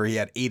more where he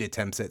had 8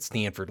 attempts at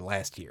Stanford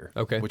last year,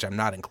 which I'm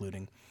not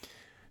including.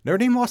 Notre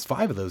Dame lost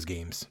 5 of those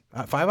games.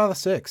 5 out of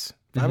 6.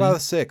 5 out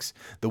of 6.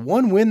 The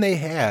one win they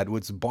had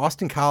was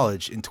Boston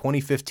College in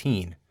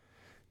 2015.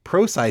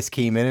 ProSize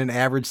came in and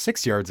averaged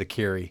 6 yards a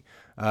carry,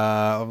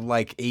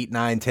 like 8,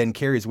 9, 10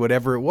 carries,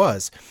 whatever it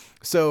was.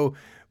 So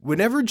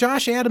whenever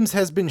Josh Adams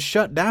has been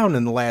shut down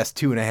in the last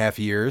 2.5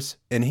 years,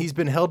 and he's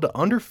been held to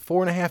under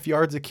 4.5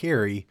 yards a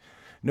carry,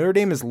 Notre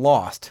Dame has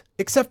lost,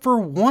 except for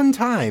one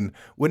time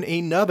when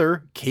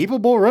another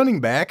capable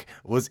running back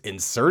was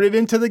inserted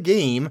into the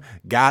game,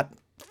 got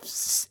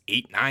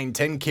 8, 9,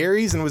 10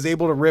 carries, and was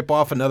able to rip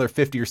off another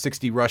 50 or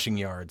 60 rushing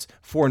yards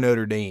for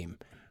Notre Dame.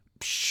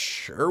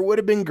 Sure would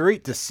have been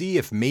great to see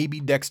if maybe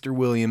Dexter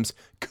Williams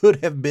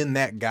could have been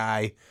that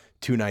guy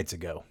 2 nights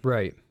ago.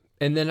 Right.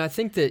 And then I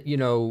think that,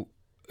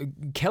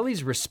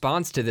 Kelly's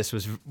response to this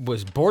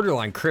was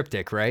borderline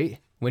cryptic, right?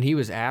 When he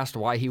was asked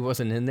why he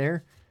wasn't in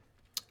there.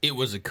 It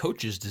was a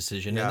coach's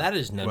decision, and that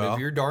is none of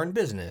your darn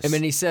business. I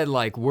mean, he said,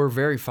 we're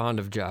very fond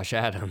of Josh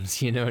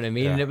Adams, you know what I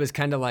mean? Yeah. And it was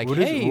kind of like, what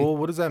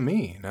does that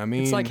mean? I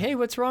mean, it's like, hey,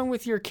 what's wrong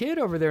with your kid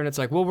over there? And it's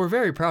like, well, we're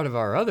very proud of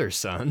our other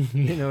son.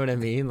 You know what I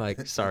mean?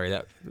 Like, sorry,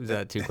 was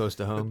that too close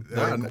to home?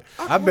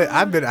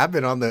 I've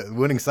been on the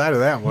winning side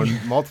of that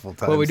one multiple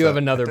times. Well, we do have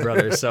another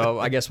brother, so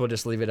I guess we'll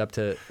just leave it up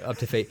to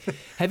fate.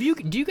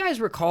 Do you guys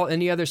recall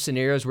any other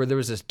scenarios where there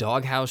was this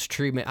doghouse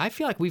treatment? I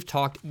feel like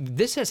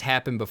this has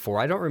happened before.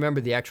 I don't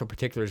remember the actual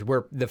particulars,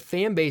 where the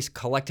fan base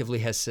collectively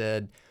has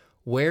said,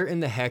 where in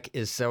the heck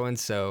is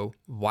so-and-so?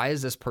 Why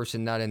is this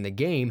person not in the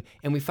game?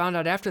 And we found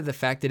out after the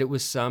fact that it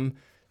was some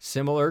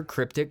similar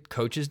cryptic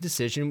coach's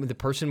decision. The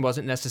person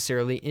wasn't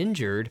necessarily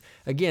injured.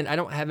 Again, I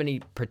don't have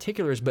any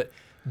particulars, but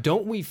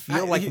don't we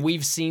feel like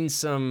we've seen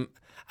some?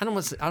 I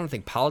don't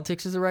think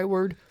politics is the right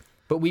word,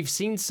 but we've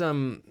seen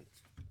some.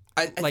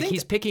 I think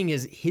he's picking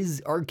his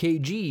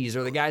RKGs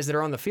or the guys that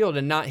are on the field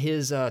and not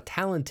his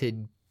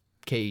talented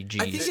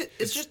KGs. I think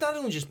it's just not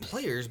only just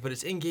players, but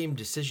it's in-game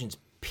decisions.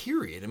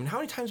 Period. I mean, how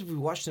many times have we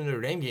watched the Notre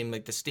Dame game,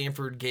 like the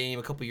Stanford game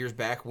a couple years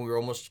back when we were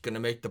almost going to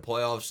make the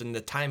playoffs, and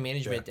the time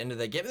management at the end of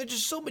that game? There's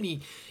just so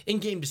many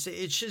in-game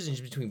decisions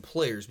between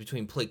players,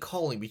 between play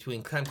calling,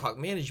 between time clock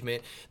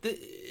management. That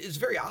it's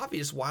very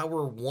obvious why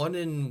we're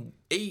 1-8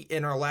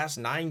 in our last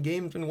 9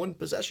 games in one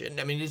possession.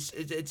 I mean,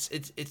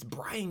 it's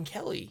Brian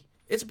Kelly.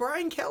 It's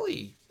Brian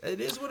Kelly. It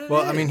is what it is.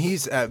 Well, I mean,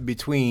 he's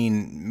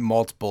between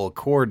multiple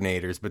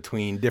coordinators,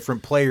 between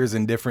different players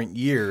in different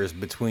years,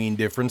 between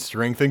different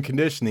strength and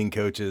conditioning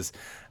coaches.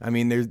 I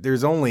mean,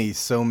 there's only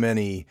so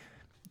many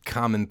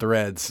common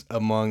threads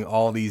among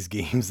all these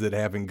games that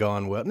haven't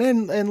gone well.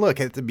 And look,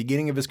 at the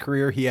beginning of his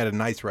career, he had a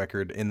nice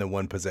record in the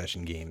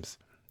one-possession games.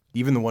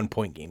 Even the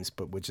 1-point games,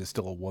 but which is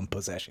still a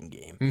one-possession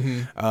game.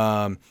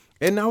 Mm-hmm.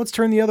 And now it's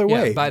turned the other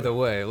way. By the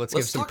way, let's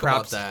give some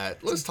props.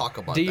 Let's talk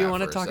about that. Do you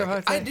want to talk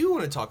about that? I do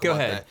want to talk about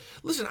ahead. that.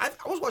 Listen, I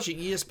was watching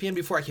ESPN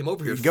before I came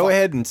over here. Go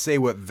ahead and say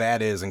what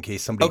that is in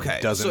case somebody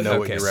doesn't know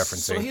what you're referencing.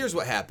 So here's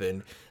what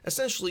happened.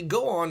 Essentially,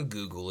 go on,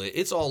 Google it.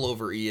 It's all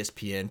over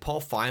ESPN.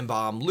 Paul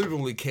Feinbaum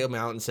literally came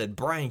out and said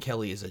Brian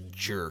Kelly is a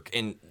jerk.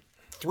 And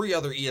 3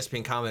 other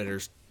ESPN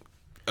commentators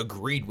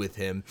agreed with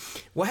him.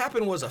 What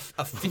happened was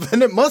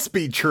then it must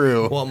be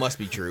true. Well, it must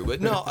be true,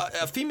 but no,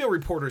 a female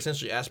reporter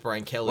essentially asked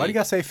Brian Kelly. Why do you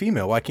gotta say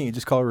female? Why can't you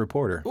just call her a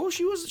reporter? Well,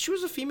 she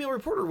was a female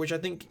reporter, which I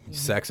think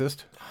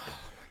sexist. Oh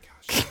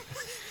my gosh.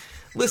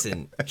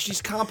 Listen,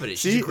 she's competent.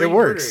 See, she's a great it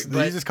works.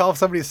 reporter, You just call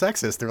somebody a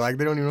sexist. They're like,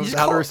 they don't even know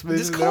how to respond.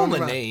 Just call him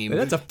a name.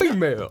 That's a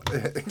female.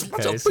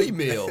 That's a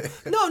female.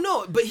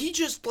 No, but he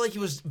just he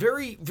was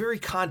very, very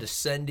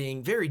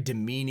condescending, very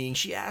demeaning.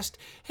 She asked,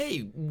 "Hey,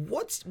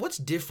 what's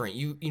different?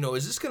 You know,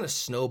 is this going to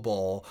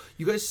snowball?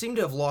 You guys seem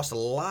to have lost a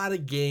lot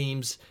of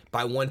games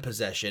by one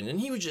possession," and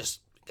he was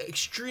just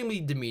extremely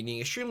demeaning,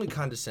 extremely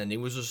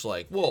condescending. Was just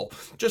like, "Well,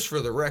 just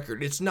for the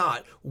record, it's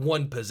not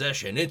one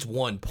possession; it's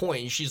 1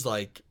 point." And she's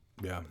like,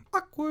 yeah,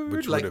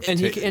 awkward.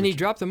 And he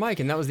dropped the mic,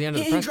 and that was the end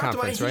of the press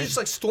conference, right? He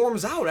just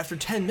storms out after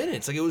 10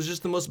 minutes. It was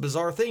just the most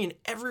bizarre thing.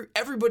 And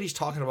everybody's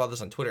talking about this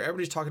on Twitter.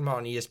 Everybody's talking about it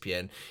on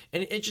ESPN,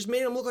 and it just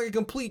made him look like a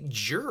complete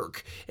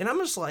jerk. And I'm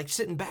just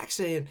sitting back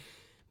saying,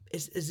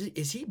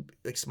 is he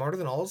smarter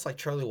than all this, like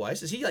Charlie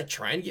Weiss? Is he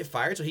trying to get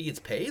fired so he gets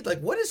paid?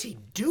 What is he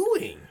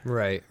doing?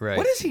 Right.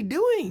 What is he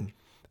doing?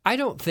 I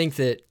don't think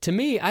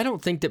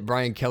that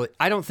Brian Kelly,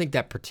 I don't think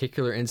that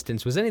particular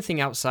instance was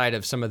anything outside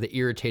of some of the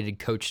irritated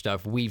coach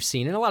stuff we've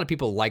seen. And a lot of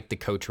people like the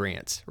coach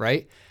rants,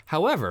 right?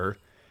 However,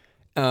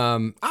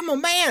 I'm a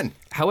man.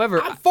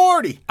 However, I'm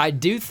 40. I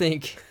do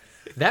think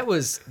that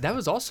was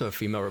also a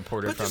female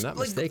reporter, if I'm not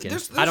mistaken.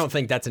 I don't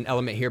think that's an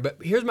element here, but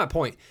here's my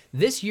point.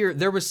 This year,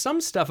 there was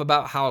some stuff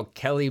about how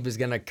Kelly was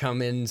going to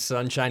come in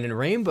sunshine and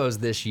rainbows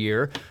this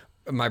year.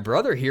 My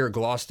brother here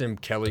glossed him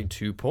Kelly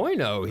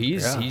 2.0.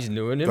 He's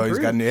new and improved. He's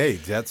got an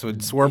age. That's what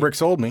Swarbrick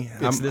sold me.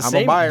 I'm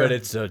a buyer. But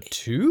it's a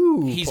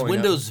 2. He's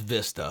Windows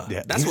Vista.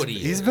 Yeah, that's what he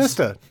is. He's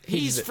Vista.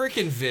 He's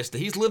freaking Vista.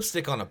 He's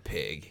lipstick on a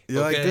pig.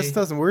 You're like, this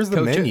doesn't. Where's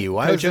the menu?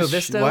 Why is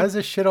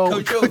this shit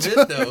all Coach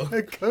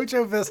Vista? Coach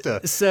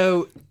Vista.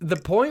 So the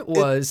point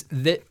was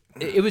that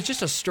it was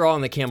just a straw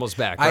on the camel's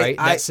back, right?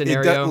 That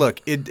scenario.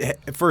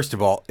 First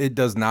of all, it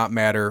does not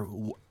matter.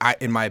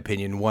 In my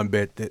opinion, one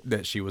bit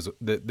that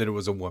it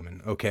was a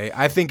woman. Okay,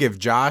 I think if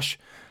Josh.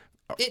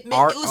 It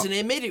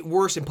made it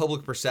worse in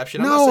public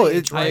perception. No,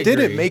 it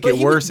didn't make it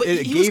worse.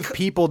 It gave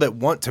people that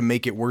want to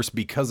make it worse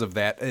because of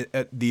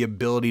that the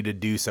ability to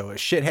do so.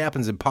 Shit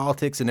happens in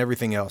politics and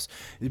everything else.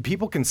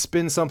 People can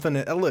spin something.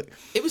 Look,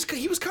 he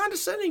was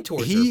condescending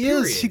towards her. He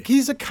is.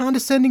 He's a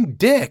condescending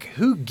dick.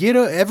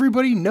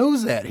 Everybody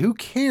knows that. Who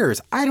cares?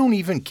 I don't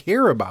even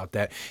care about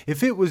that.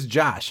 If it was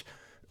Josh,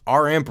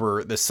 our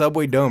emperor, the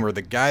Subway Domer,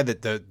 the guy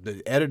that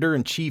the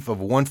editor-in-chief of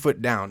One Foot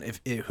Down,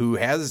 who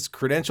has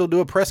credential to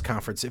a press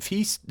conference, if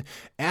he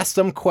asked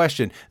some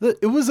question,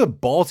 it was a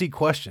ballsy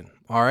question.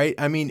 All right.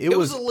 I mean, it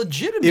was a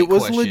legitimate question. It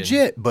was question.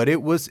 legit, but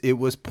it was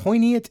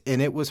poignant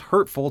and it was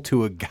hurtful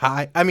to a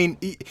guy. I mean,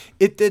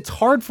 it's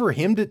hard for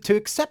him to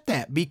accept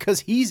that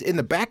because he's in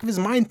the back of his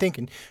mind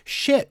thinking,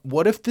 shit,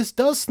 what if this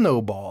does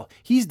snowball?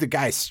 He's the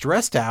guy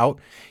stressed out.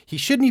 He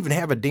shouldn't even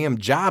have a damn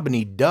job, and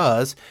he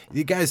does.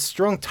 The guy's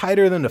strung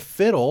tighter than a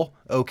fiddle.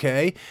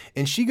 Okay,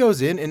 and she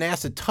goes in and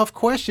asks a tough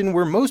question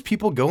where most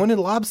people go in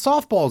and lob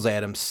softballs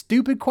at him.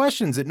 Stupid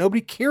questions that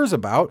nobody cares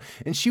about.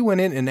 And she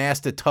went in and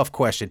asked a tough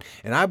question.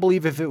 And I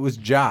believe if it was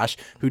Josh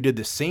who did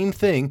the same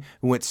thing,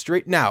 who went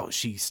straight, now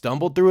she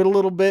stumbled through it a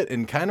little bit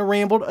and kind of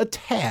rambled a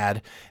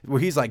tad, where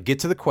he's like, get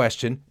to the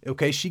question.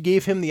 Okay, she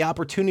gave him the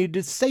opportunity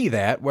to say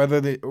that rather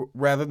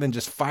than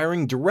just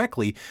firing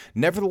directly.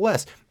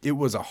 Nevertheless, it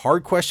was a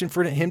hard question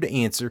for him to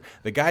answer.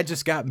 The guy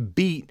just got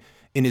beat.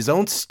 in his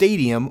own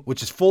stadium,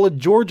 which is full of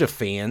Georgia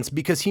fans,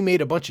 because he made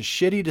a bunch of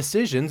shitty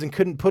decisions and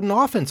couldn't put an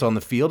offense on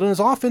the field. And his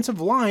offensive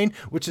line,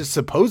 which is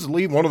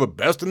supposedly one of the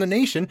best in the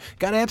nation,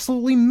 got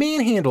absolutely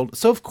manhandled.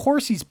 So of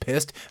course he's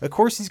pissed. Of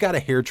course he's got a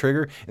hair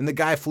trigger, and the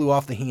guy flew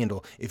off the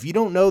handle. If you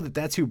don't know that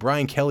that's who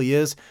Brian Kelly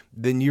is,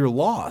 then you're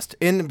lost.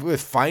 And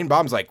with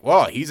Feinbaum's like,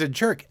 well, he's a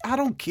jerk. I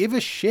don't give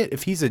a shit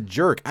if he's a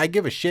jerk. I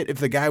give a shit if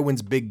the guy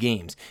wins big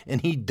games,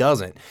 and he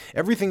doesn't.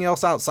 Everything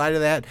else outside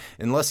of that,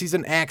 unless he's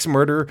an axe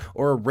murderer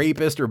or a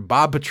rapist or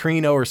Bob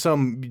Petrino or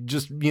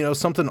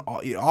something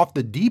off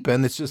the deep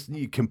end that's just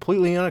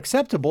completely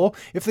unacceptable.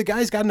 If the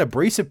guy's got an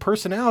abrasive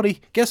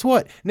personality, guess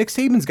what? Nick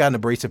Saban's got an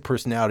abrasive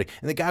personality,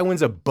 and the guy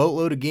wins a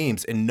boatload of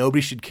games, and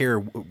nobody should care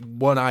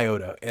one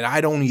iota, and I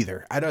don't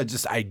either. I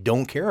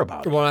don't care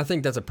about it. Well, I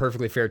think that's a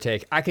perfectly fair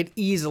take. I could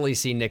easily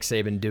see Nick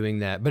Saban doing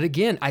that, but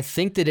again, I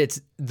think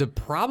that the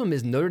problem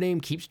is Notre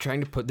Dame keeps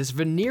trying to put this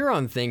veneer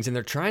on things, and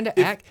they're trying to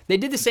act. They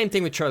did the same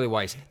thing with Charlie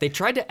Weiss. They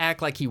tried to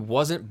act like he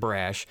wasn't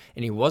brash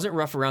and he wasn't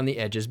rough around the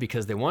edges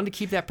because they wanted to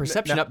keep that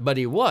perception up, but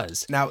he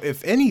was. Now,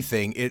 if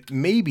anything, it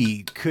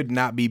maybe could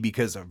not be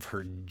because of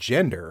her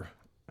gender,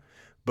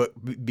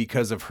 but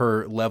because of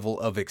her level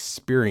of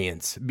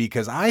experience.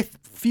 Because I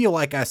feel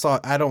like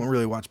I don't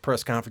really watch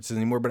press conferences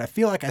anymore, but I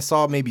feel like I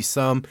saw maybe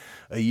some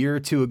a year or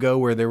two ago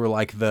where they were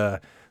like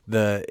the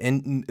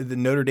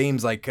Notre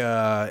Dame's like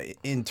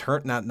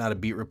not a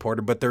beat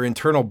reporter, but their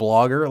internal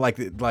blogger, like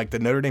the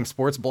Notre Dame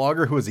sports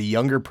blogger, who was a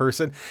younger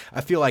person.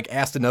 I feel like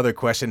asked another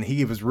question.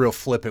 He was real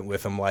flippant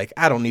with him, like,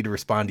 I don't need to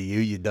respond to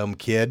you dumb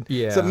kid.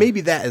 Yeah. So maybe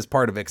that is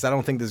part of it, because I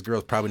don't think this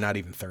girl's probably not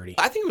even 30.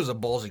 I think it was a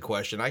ballsy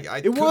question.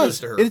 It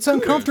was. To her. It's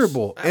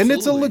uncomfortable, and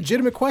it's a Absolutely.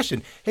 legitimate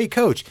question. Hey,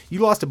 coach, you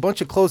lost a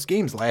bunch of close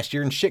games last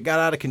year, and shit got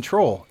out of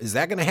control. Is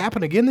that going to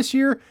happen again this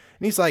year? And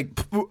he's like,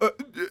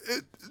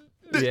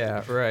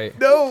 Yeah, right.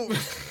 no,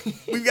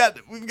 we've got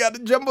a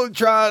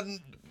jumbotron.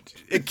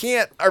 It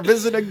can't. Our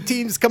visiting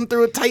teams come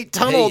through a tight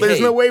tunnel. There's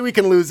no way we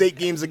can lose 8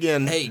 games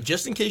again. Hey,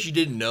 just in case you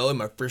didn't know, in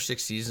my first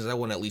 6 seasons, I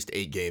won at least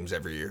 8 games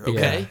every year.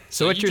 Okay. Yeah.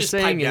 So what you're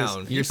saying is,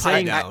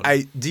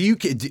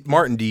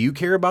 Martin, do you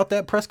care about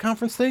that press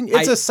conference thing?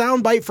 It's a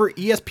soundbite for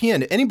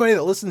ESPN. Anybody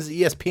that listens to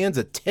ESPN's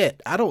a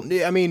tit.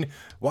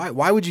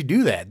 Why would you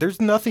do that?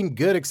 There's nothing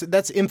good except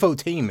that's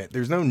infotainment.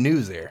 There's no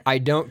news there. I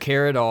don't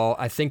care at all.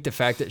 I think the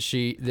fact that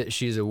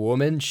she's a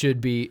woman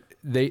should be.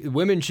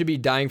 Women should be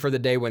dying for the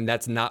day when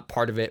that's not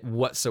part of it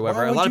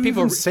whatsoever. Why would you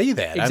even say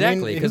that?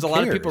 Exactly, because who a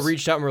lot of people cares?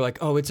 reached out and were like,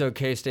 "Oh, it's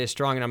okay, stay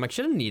strong," and I'm like,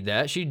 "She doesn't need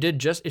that.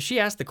 If she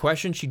asked the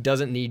question, she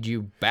doesn't need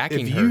you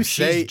backing her.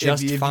 She's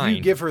just fine." If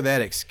you give her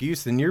that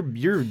excuse, then you're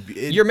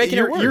making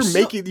it worse.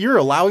 You're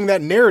allowing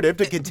that narrative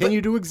to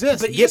continue to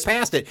exist. but Get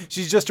past it.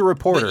 She's just a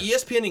reporter. But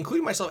ESPN,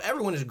 including myself,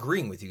 everyone is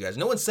agreeing with you guys.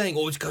 No one's saying,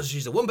 "Oh, it's because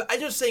she's a woman." But I'm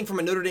just saying, from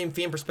a Notre Dame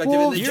fan perspective,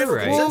 Well, and the you're general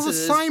right. consensus the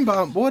is sign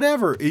bomb,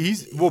 whatever.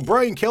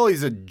 Brian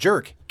Kelly's a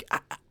jerk.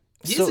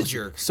 he is a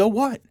jerk. So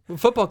what?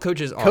 Football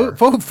coaches are.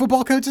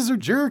 Football coaches are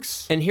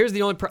jerks. And here's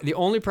the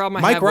only problem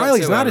I Mike have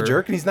Riley's not a whatsoever-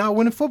 jerk, and he's not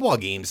winning football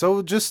games.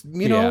 So just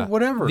Yeah.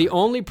 whatever. The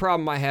only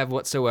problem I have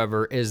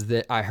whatsoever is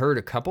that I heard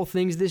a couple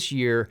things this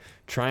year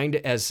trying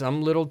to, as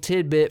some little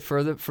tidbit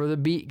for the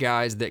beat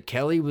guys, that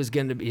Kelly was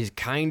going to be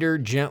kinder,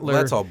 gentler.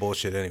 That's all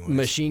bullshit anyway.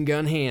 Machine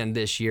gun hand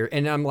this year,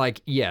 and I'm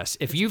like, yes,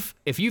 if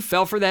you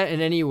fell for that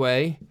in any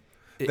way.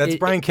 That's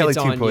Brian Kelly it's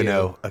on 2.0,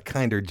 you. a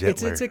kinder,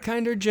 gentler. It's a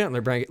kinder, gentler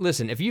Brian.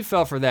 Listen, if you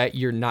fell for that,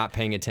 you're not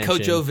paying attention.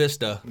 Coach O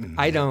Vista.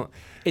 I don't.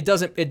 It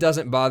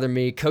doesn't bother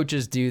me.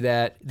 Coaches do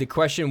that. The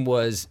question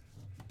was,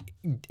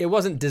 it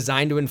wasn't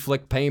designed to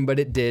inflict pain, but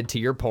it did. To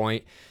your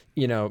point,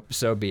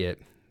 so be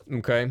it.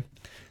 Okay.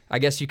 I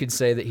guess you could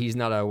say that he's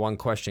not a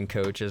one-question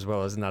coach as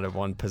well as not a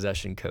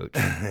one-possession coach.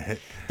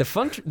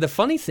 The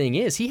funny thing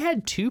is, he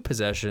had 2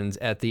 possessions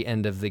at the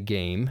end of the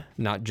game,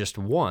 not just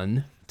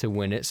one, to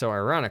win it. So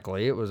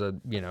ironically, it was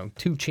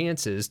 2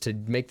 chances to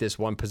make this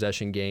one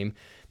possession game.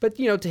 But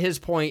to his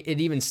point, it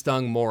even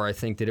stung more, I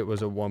think, that it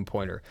was a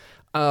 1-pointer.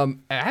 I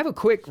have a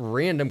quick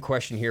random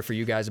question here for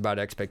you guys about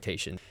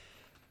expectations.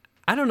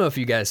 I don't know if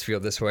you guys feel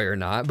this way or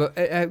not, but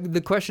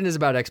the question is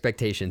about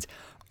expectations.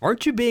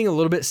 Aren't you being a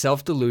little bit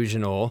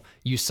self-delusional?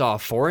 You saw a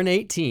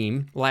 4-8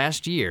 team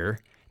last year.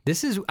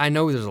 I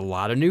know there's a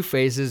lot of new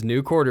faces,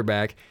 new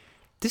quarterback.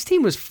 This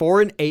team was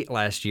 4-8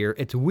 last year.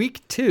 It's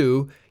week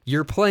 2.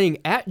 You're playing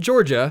at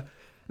Georgia,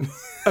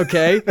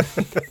 okay?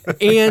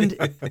 and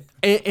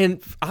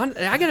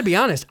I got to be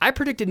honest. I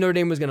predicted Notre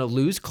Dame was going to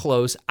lose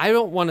close. I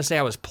don't want to say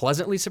I was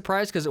pleasantly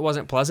surprised because it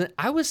wasn't pleasant.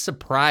 I was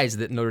surprised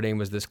that Notre Dame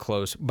was this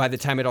close by the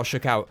time it all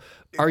shook out.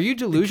 Are you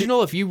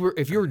delusional if you were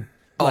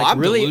I'm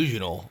really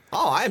delusional.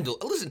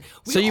 Listen.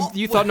 So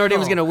you thought Notre Dame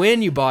was going to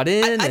win? You bought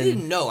in? I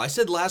didn't know. I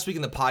said last week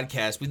in the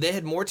podcast, they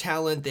had more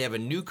talent. They have a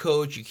new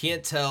coach. You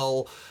can't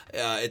tell.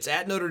 It's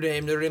at Notre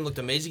Dame. Notre Dame looked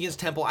amazing against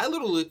Temple. I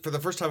literally, for the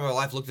first time in my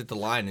life, looked at the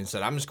line and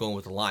said, I'm just going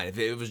with the line. If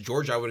it was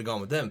Georgia, I would have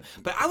gone with them.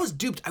 But I was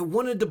duped. I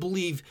wanted to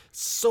believe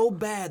so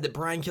bad that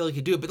Brian Kelly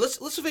could do it. But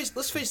let's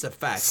face the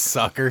facts.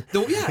 Sucker.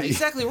 Yeah,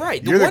 exactly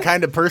right. You're the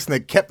kind of person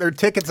that kept their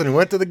tickets and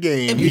went to the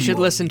game. You should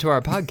listen to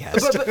our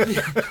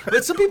podcast.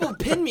 But some people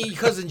pin me,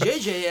 cousin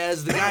JJ,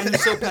 as the guy Brian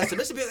who's so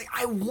pessimistic, be like,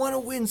 I want to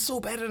win so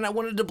bad, and I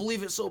wanted to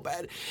believe it so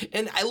bad.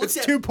 And I looked It's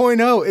at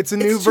 2.0. It's a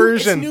new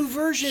version. It's a new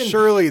version.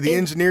 Surely the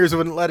engineers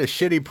wouldn't let a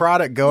shitty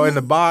product go in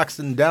the box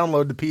and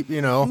download to people,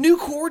 New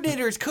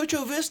coordinators, Coach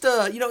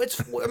Vista,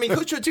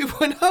 Coach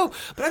 2.0.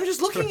 But I'm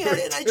just looking at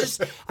it,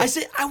 and I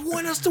say, I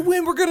want us to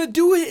win. We're gonna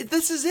do it.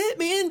 This is it,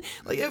 man.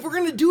 Like, if we're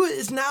gonna do it,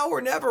 it's now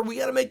or never. We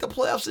got to make the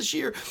playoffs this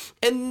year.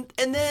 And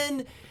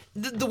then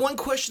the one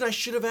question I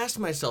should have asked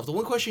myself, the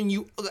one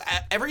question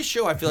every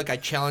show I feel like I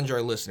challenge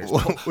our listeners,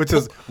 which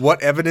is,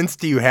 what evidence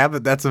do you have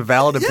that that's a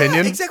valid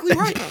opinion? Yeah, exactly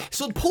right.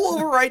 So pull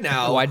over right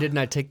now. Why didn't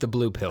I take the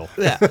blue pill?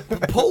 Yeah,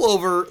 pull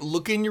over,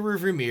 look in your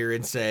rearview mirror,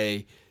 and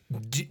say,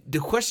 the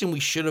question we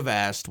should have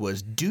asked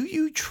was, do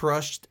you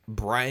trust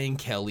Brian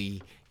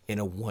Kelly in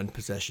a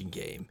one-possession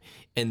game?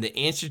 And the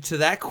answer to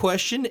that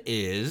question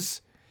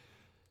is...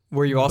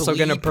 Were you also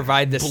going to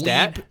provide the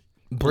stat?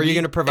 Were you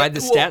going to provide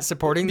the stat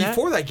supporting that?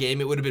 Before that game,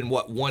 it would have been,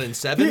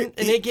 1-7 in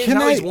 8 games?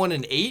 Now he's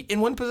 1-8 in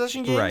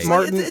one-possession games? Right.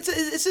 Martin,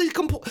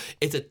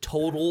 it's a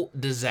total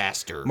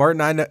disaster. Martin,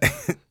 I know...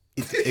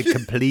 It's a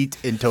complete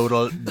and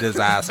total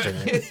disaster.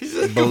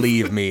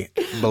 Believe me.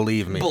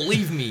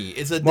 Believe me,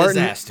 it's a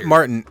disaster.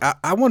 Martin,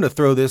 I want to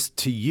throw this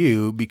to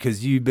you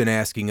because you've been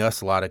asking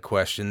us a lot of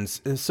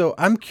questions. So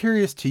I'm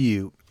curious to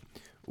you,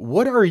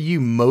 what are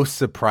you most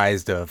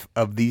surprised of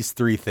these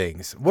three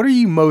things? What are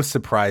you most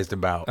surprised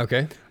about?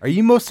 Okay. Are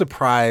you most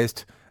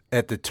surprised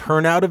at the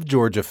turnout of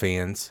Georgia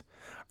fans?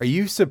 Are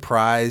you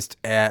surprised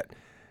at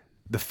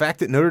the fact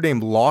that Notre Dame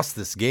lost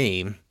this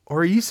game?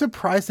 Or are you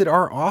surprised that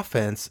our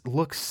offense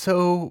looks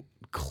so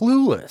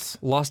clueless?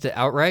 Lost it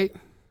outright?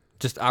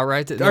 Just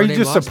outright that Are Notre you Dame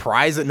just lost?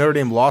 surprised that Notre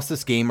Dame lost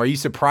this game? Are you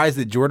surprised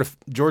that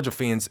Georgia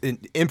fans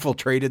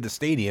infiltrated the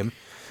stadium?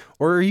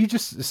 Or are you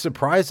just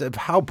surprised at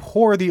how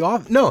poor the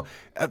offense? No,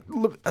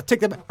 I'll take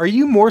that back. Are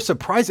you more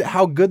surprised at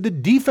how good the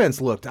defense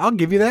looked? I'll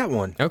give you that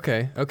one.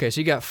 Okay. So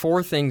you got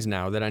four things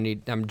now that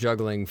I'm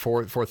juggling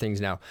four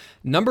things now.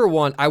 Number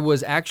one, I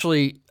was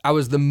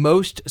the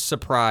most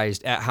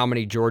surprised at how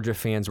many Georgia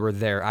fans were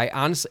there. I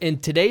honestly, in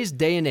today's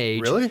day and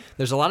age, Really?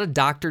 There's a lot of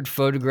doctored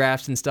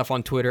photographs and stuff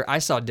on Twitter. I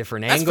saw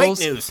different That's angles.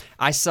 fake news.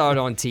 I saw it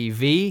on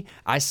TV.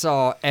 I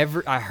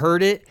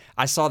heard it.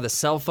 I saw the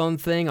cell phone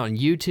thing on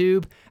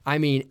YouTube. I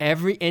mean,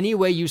 any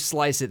way you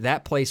slice it,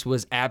 that place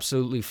was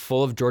absolutely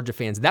full of Georgia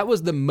fans. That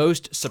was the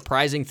most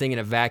surprising thing in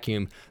a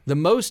vacuum. The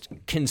most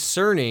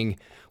concerning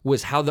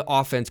was how the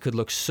offense could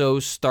look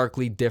so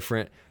starkly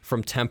different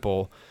from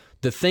Temple.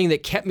 The thing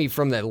that kept me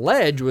from that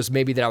ledge was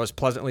maybe that I was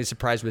pleasantly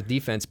surprised with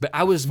defense, but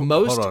I was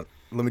most... Hold on.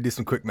 Let me do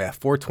some quick math.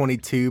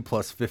 422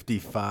 plus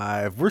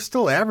 55. We're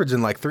still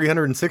averaging like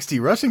 360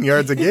 rushing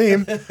yards a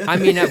game. I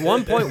mean, at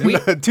one point, we...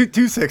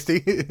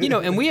 260.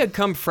 And we had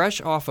come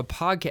fresh off a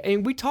podcast,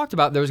 and we talked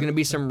about there was going to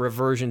be some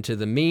reversion to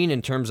the mean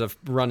in terms of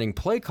running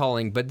play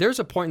calling, but there's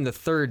a point in the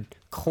third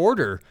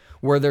quarter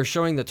where they're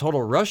showing the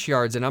total rush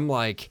yards, and I'm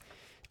like,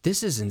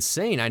 this is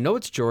insane. I know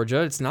it's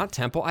Georgia. It's not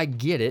Temple. I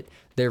get it.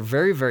 They're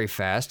very, very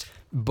fast,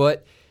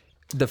 but...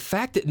 the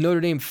fact that Notre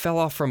Dame fell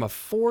off from a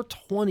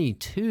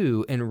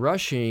 422 in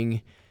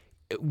rushing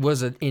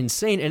was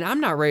insane, and I'm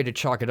not ready to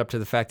chalk it up to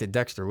the fact that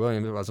Dexter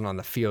Williams wasn't on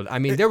the field. I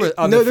mean, there were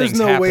other things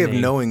happening. There's no way of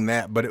happening. knowing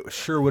that, but it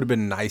sure would have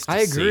been nice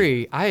to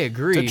see. I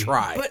agree. To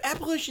try. But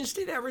Appalachian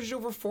State averaged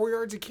over 4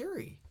 yards a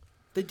carry.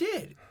 They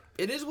did.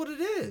 It is what it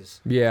is.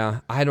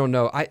 Yeah, I don't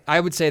know. I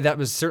would say that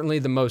was certainly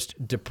the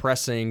most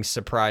depressing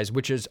surprise,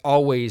 which is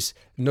always,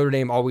 Notre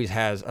Dame always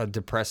has a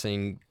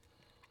depressing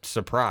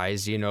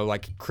surprise,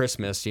 like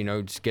Christmas,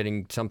 just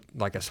getting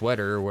like a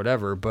sweater or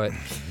whatever. But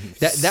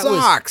that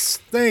Socks.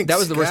 Thanks, that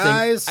was the worst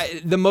guys.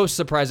 thing. The most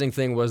surprising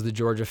thing was the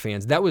Georgia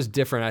fans. That was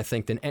different, I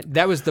think,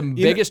 that was the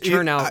biggest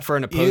turnout for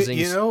an opposing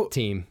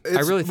team.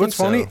 I really think what's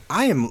so. funny,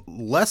 I am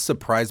less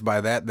surprised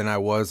by that than I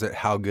was at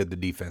how good the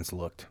defense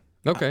looked.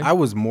 Okay. I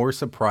was more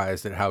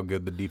surprised at how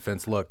good the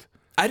defense looked.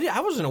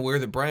 I wasn't aware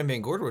that Brian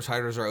Van Gorder was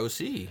hired as our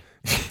OC.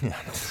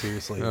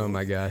 Seriously. Oh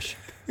my gosh.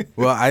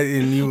 Well, why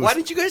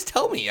didn't you guys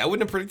tell me? I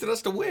wouldn't have predicted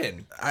us to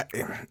win.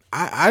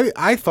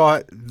 I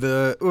thought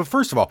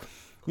first of all,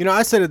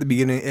 I said at the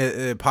beginning,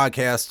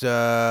 podcast,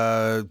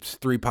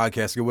 3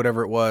 podcasts ago,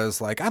 whatever it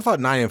was, like I thought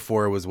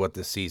 9-4 was what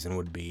this season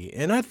would be,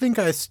 and I think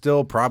I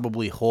still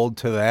probably hold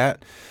to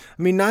that.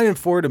 I mean,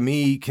 9-4 to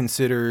me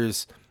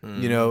considers,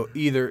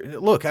 either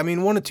look. I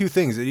mean, one of two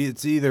things.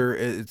 It's either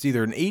an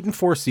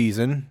 8-4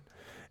 season,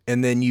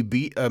 and then you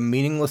beat a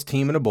meaningless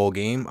team in a bowl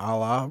game, a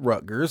la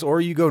Rutgers, or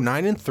you go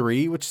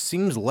 9-3, which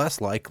seems less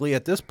likely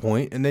at this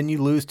point, and then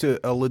you lose to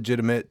a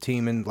legitimate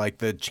team in like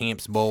the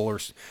Champs Bowl or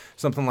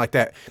something like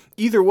that.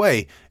 Either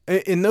way,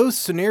 in those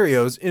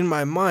scenarios, in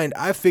my mind,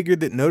 I figured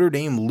that Notre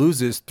Dame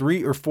loses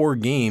 3 or 4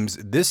 games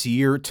this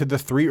year to the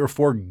 3 or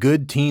 4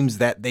 good teams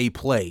that they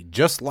play,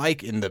 just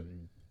like in the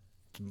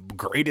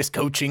greatest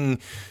coaching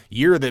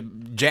year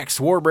that Jack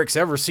Swarbrick's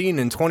ever seen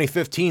in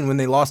 2015 when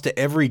they lost to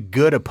every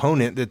good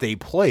opponent that they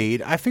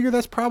played. I figure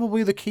that's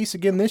probably the case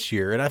again this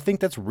year, and I think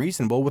that's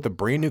reasonable with a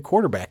brand new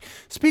quarterback.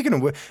 Speaking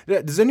of which,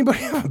 does anybody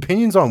have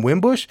opinions on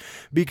Wimbush?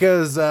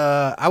 Because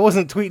I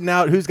wasn't tweeting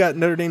out who's got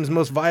Notre Dame's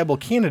most viable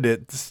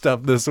candidate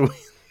stuff this week.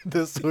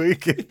 this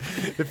week,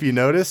 if you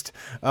noticed.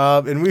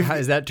 And we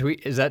Is that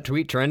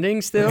tweet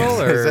trending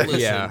still? Or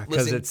yeah,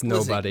 because it's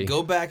nobody.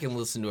 Go back and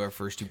listen to our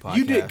first 2 podcasts.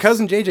 You did,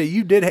 cousin JJ.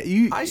 You did.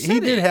 I said he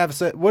did it. have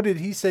said. What did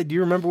he say? Do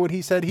you remember what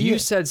he said? You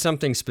said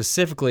something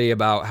specifically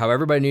about how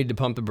everybody needed to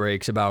pump the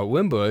brakes about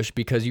Wimbush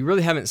because you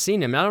really haven't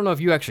seen him. I don't know if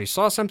you actually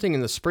saw something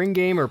in the spring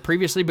game or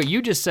previously, but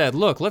you just said,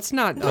 "Look, let's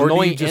not or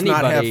annoy do you just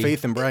anybody." not have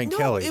faith in Brian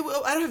Kelly?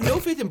 I don't have no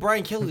faith in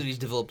Brian Kelly that he's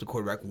developed a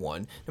quarterback.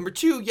 1. Number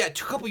 2, a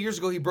couple years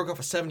ago he broke off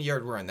a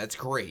 70-yard run. That's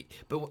great.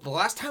 But the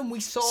last time we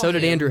saw So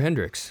did Andrew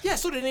Hendricks. Yeah,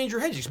 so did Andrew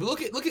Hendricks. But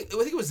look at. I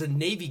think it was the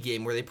Navy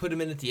game where they put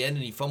him in at the end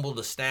and he fumbled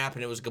a snap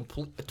and it was a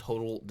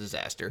total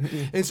disaster.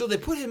 And so they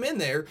put him in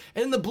there.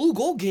 And in the Blue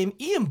Gold game,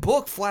 Ian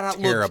Book flat out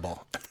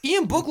Terrible.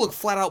 Ian Book looked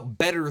flat out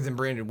better than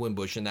Brandon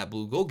Wimbush in that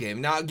Blue Gold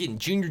game. Now again,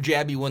 Junior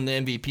Jabby won the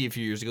MVP a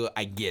few years ago.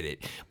 I get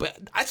it, but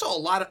I saw a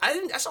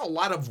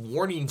lot of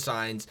warning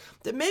signs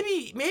that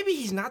maybe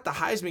he's not the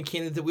Heisman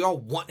candidate that we all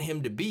want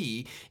him to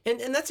be.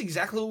 And that's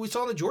exactly what we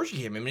saw in the Georgia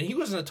game. I mean, he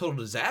wasn't a total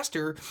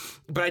disaster,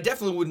 but I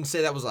definitely wouldn't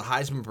say that was a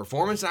Heisman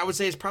performance. And I would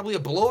say it's probably a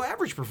below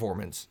average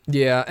performance.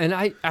 Yeah, and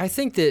I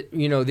think that,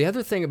 the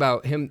other thing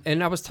about him,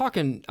 and I was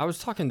talking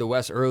to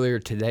Wes earlier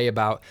today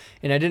about,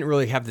 and I didn't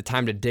really have the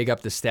time to dig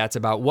up the stats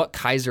about what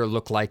Kaiser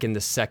looked like in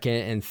the second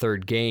and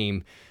third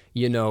game,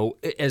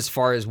 as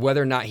far as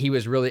whether or not he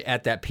was really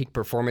at that peak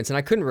performance. And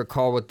I couldn't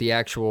recall what the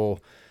actual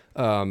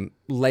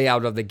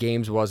layout of the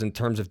games was in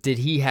terms of, did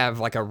he have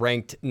like a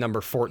ranked number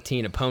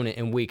 14 opponent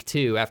in week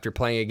 2 after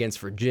playing against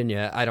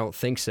Virginia? I don't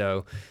think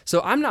so.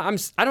 So I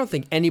don't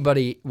think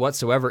anybody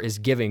whatsoever is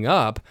giving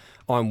up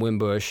on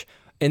Wimbush.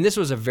 And this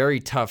was a very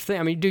tough thing.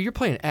 I mean, dude, you're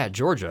playing at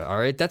Georgia, all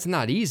right? That's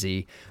not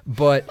easy.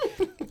 But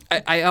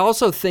I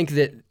also think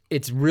that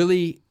it's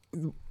really...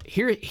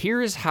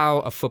 Here is how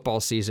a football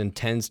season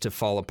tends to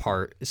fall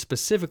apart,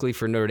 specifically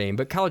for Notre Dame,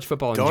 but college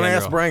football in general. Don't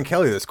ask Brian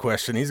Kelly this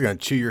question; he's going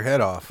to chew your head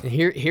off.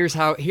 Here's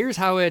how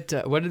it.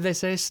 What did they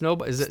say?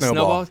 Snowball? Is it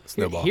snowball?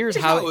 Snowball. Here's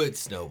how it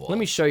snowballs. Let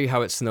me show you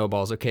how it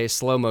snowballs. Okay,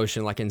 slow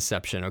motion, like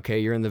Inception. Okay,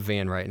 you're in the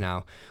van right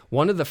now.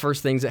 One of the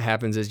first things that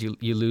happens is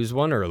you lose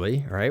one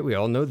early. All right, we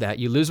all know that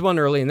you lose one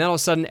early, and then all of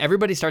a sudden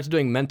everybody starts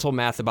doing mental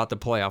math about the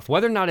playoff,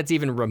 whether or not it's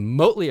even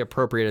remotely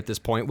appropriate at this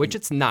point, which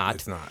it's not.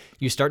 It's not.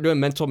 You start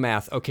doing mental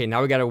math. Okay,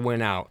 now we got to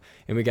win out,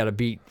 and we got to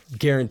beat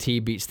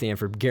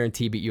Stanford,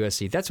 guarantee beat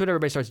USC. That's what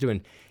everybody starts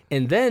doing,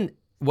 and then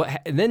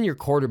then your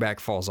quarterback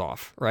falls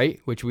off, right?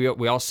 Which we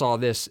all saw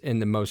this in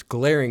the most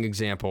glaring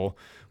example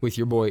with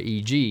your boy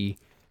EG.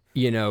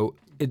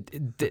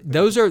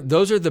 Those are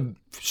the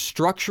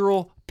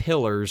structural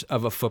pillars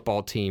of a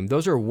football team.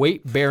 Those are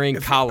weight-bearing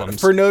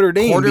columns for Notre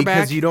Dame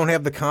because you don't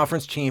have the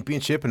conference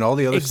championship and all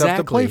the other stuff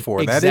to play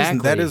for.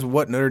 That is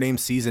what Notre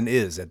Dame's season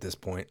is at this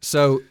point.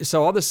 So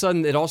all of a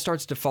sudden it all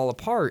starts to fall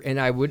apart, and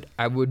I would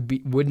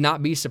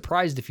not be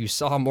surprised if you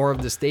saw more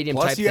of the stadium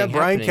Plus type you thing have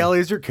Brian happening. Kelly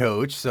as your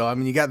coach, so I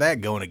mean you got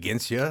that going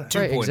against you.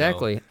 Right,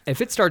 exactly.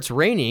 If it starts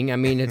raining, I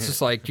mean it's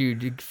just like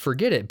you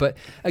forget it. But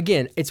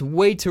again, it's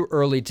way too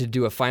early to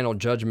do a final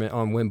judgment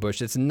on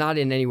Wimbush. It's not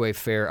in any way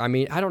fair. I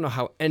mean, I don't know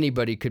how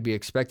anybody could be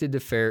expected to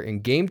fare in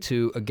Game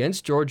 2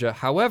 against Georgia.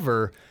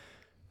 However,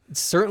 it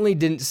certainly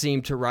didn't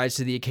seem to rise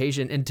to the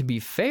occasion. And to be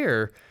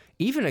fair,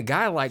 even a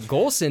guy like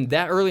Golson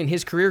that early in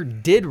his career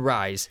did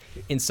rise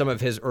in some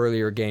of his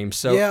earlier games.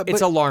 So it's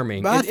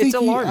alarming. It's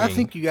alarming. I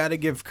think you got to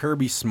give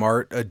Kirby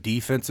Smart, a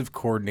defensive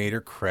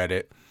coordinator,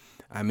 credit.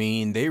 I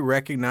mean, they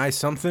recognize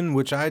something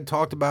which I had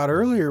talked about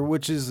earlier,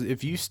 which is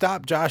if you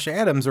stop Josh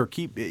Adams or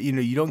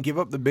you don't give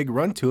up the big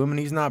run to him and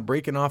he's not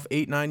breaking off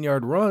 8-9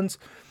 yard runs,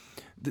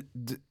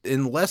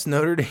 unless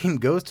Notre Dame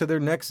goes to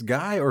their next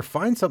guy or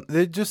find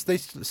something, they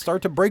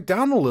start to break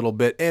down a little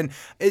bit. And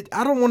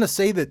I don't want to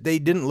say that they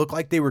didn't look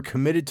like they were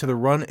committed to the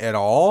run at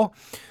all,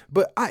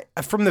 but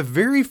from the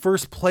very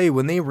first play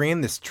when they ran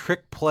this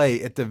trick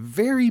play at the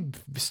very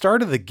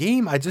start of the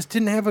game, I just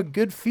didn't have a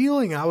good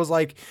feeling. I was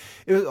like,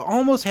 it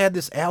almost had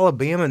this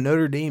Alabama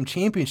Notre Dame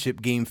championship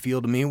game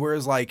feel to me,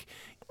 whereas like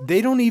they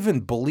don't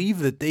even believe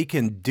that they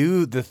can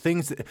do the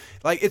things that,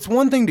 like, it's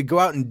one thing to go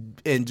out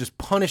and just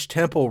punish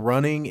Temple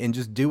running and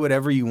just do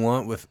whatever you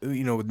want with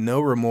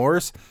no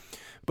remorse.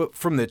 But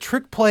from the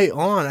trick play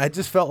on, I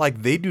just felt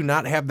like they do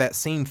not have that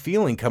same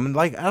feeling coming.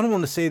 Like, I don't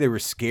want to say they were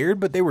scared,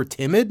 but they were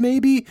timid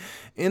maybe,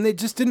 and they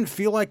just didn't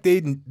feel like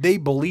they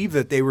believed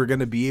that they were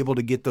going to be able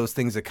to get those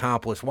things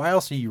accomplished. Why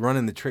else are you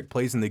running the trick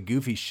plays and the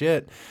goofy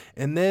shit?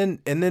 And then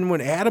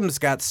when Adams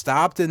got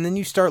stopped, and then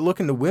you start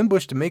looking to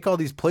Wimbush to make all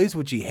these plays,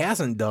 which he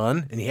hasn't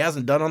done, and he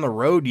hasn't done on the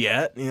road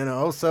yet,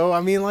 So,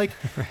 I mean, like,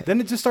 then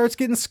it just starts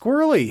getting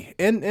squirrely.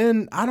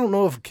 And I don't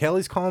know if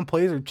Kelly's calling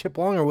plays or Chip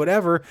Long or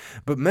whatever,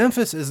 but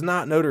Memphis is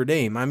not Notre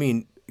Dame. I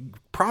mean,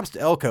 props to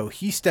Elko.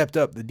 He stepped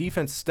up. The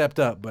defense stepped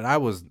up, but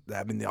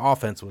the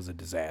offense was a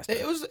disaster.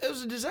 It was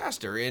a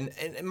disaster. And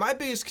my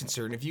biggest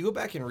concern, if you go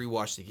back and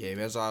rewatch the game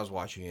as I was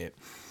watching it,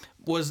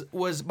 was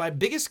my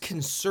biggest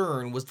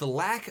concern was the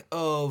lack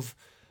of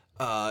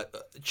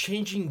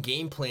changing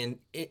game plan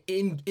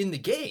in the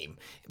game.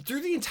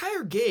 Through the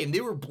entire game,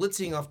 they were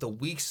blitzing off the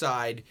weak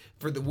side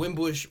for the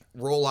Wimbush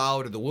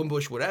rollout or the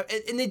Wimbush whatever,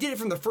 and they did it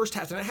from the first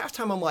half. And at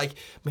halftime, I'm like,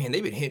 man,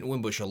 they've been hitting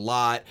Wimbush a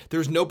lot.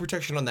 There's no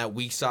protection on that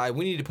weak side.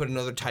 We need to put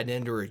another tight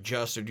end or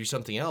adjust or do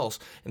something else.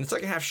 In the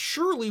second half,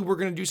 surely we're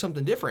going to do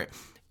something different.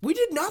 We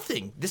did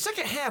nothing. The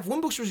second half,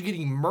 Wimbush was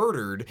getting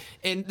murdered,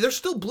 and they're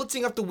still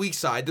blitzing up the weak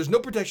side. There's no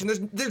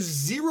protection. There's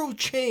zero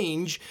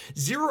change,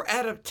 zero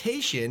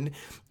adaptation,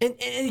 and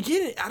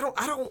again, I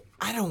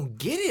don't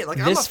get it. Like,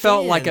 this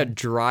felt like a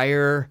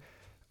drier,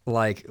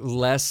 like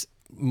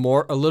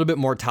a little bit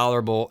more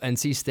tolerable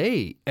NC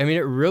State. I mean,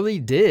 it really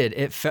did.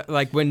 It felt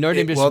like when Notre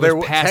Dame just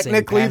was passing.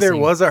 Technically, there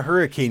was a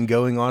hurricane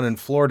going on in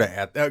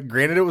Florida.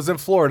 Granted, it was in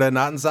Florida,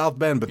 not in South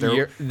Bend, but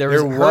there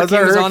was a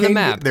hurricane on the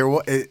map.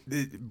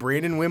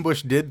 Brandon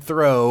Wimbush did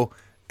throw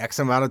X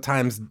amount of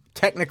times,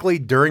 technically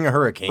during a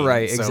hurricane.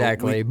 Right, so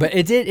exactly. But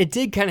it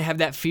did kind of have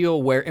that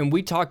feel where, and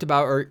we talked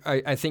about, or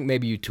I think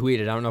maybe you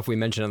tweeted, I don't know if we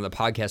mentioned on the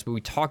podcast, but we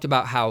talked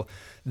about how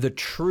the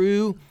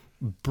true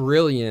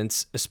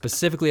brilliance,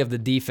 specifically of the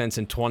defense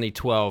in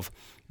 2012,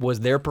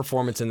 was their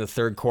performance in the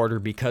third quarter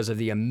because of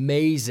the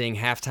amazing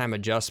halftime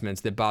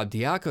adjustments that Bob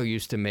Diaco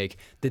used to make.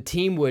 The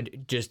team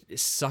would just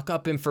suck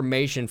up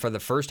information for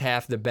the first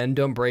half, the bend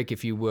don't break,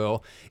 if you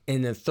will.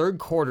 In the third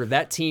quarter,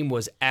 that team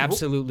was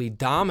absolutely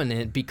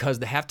dominant because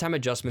the halftime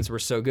adjustments were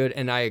so good.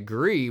 And I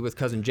agree with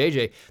Cousin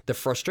JJ. The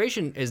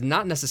frustration is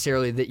not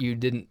necessarily that you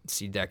didn't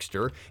see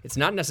Dexter. It's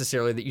not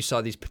necessarily that you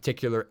saw these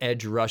particular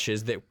edge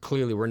rushes that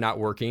clearly were not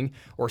working,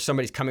 or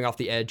somebody's coming off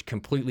the edge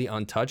completely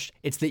untouched.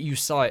 It's that you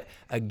saw it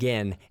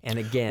again and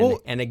again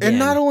and again. And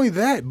not only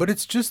that, but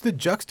it's just the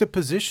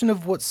juxtaposition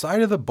of what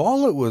side of the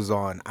ball it was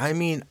on. I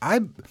mean,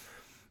 I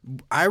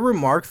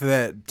remarked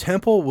that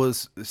Temple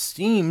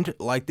seemed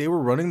like they were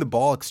running the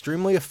ball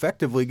extremely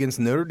effectively against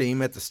Notre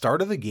Dame at the start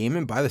of the game,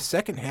 and by the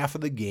second half of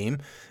the game,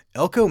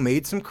 Elko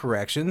made some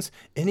corrections,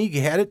 and he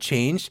had it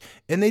changed,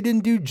 and they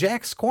didn't do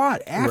jack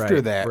squat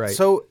after that. Right.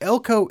 So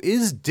Elko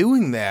is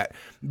doing that,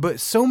 but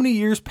so many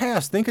years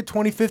past. Think of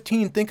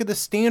 2015. Think of the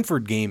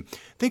Stanford game.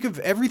 Think of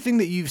everything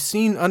that you've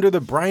seen under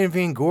the Brian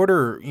Van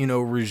Gorder,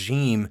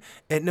 regime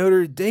at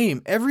Notre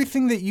Dame.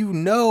 Everything that you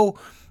know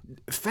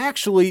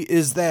factually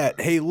is that,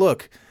 hey,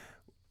 look,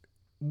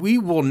 we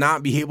will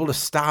not be able to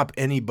stop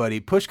anybody.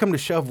 Push come to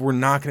shove, we're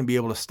not going to be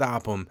able to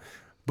stop them.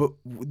 But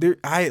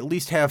I at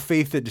least have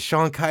faith that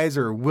Deshaun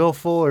Kaiser or Will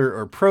Fuller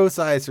or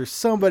Procise or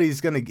somebody's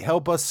going to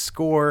help us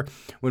score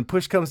when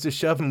push comes to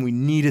shove, and we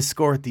need to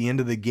score at the end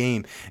of the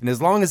game. And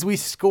as long as we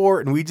score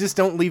and we just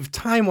don't leave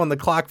time on the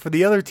clock for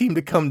the other team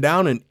to come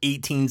down in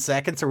 18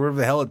 seconds or whatever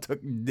the hell it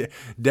took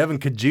Devin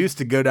Kajus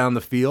to go down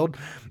the field,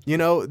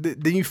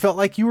 then you felt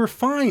like you were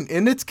fine.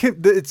 And it's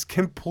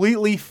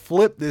completely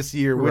flipped this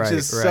year, which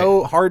is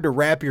so hard to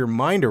wrap your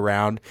mind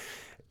around.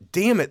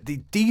 Damn it,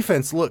 the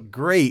defense looked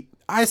great.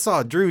 I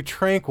saw Drew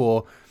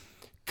Tranquill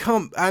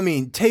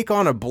take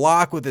on a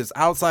block with his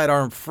outside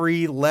arm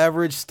free,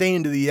 leverage, stay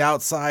into the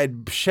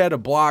outside, shed a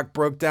block,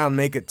 broke down,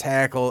 make a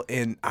tackle,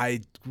 and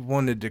I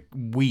wanted to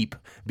weep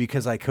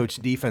because I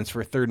coached defense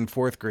for third and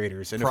fourth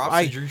graders. And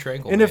props to Drew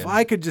Tranquill, if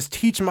I could just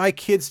teach my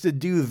kids to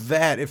do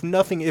that, if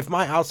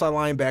my outside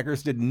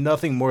linebackers did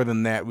nothing more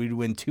than that, we'd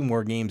win 2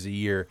 more games a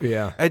year.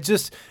 Yeah.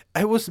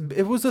 It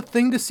was a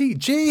thing to see.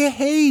 Jay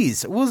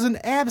Hayes was an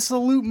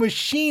absolute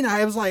machine.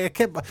 I was like,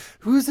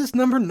 who's this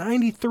number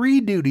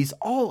 93 dude? He's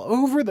all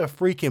over the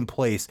freaking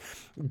place.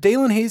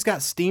 Dalen Hayes got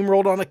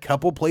steamrolled on a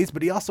couple plays,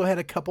 but he also had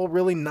a couple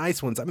really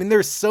nice ones. I mean,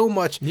 there's so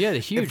much. Yeah, the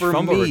huge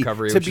fumble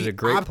recovery, which is a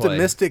great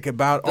optimistic play.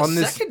 About on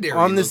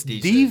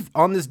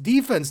this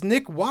defense.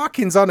 Nick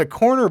Watkins on a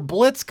corner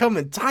blitz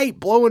coming tight,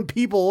 blowing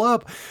people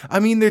up. I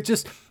mean, they're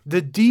just.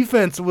 The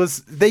defense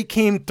they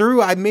came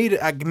through. I made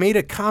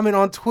a comment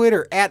on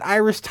Twitter at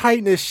Irish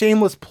Titaness,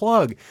 shameless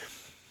plug.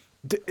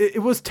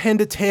 It was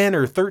 10-10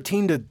 or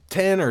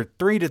 13-10 or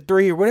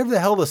 3-3 or whatever the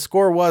hell the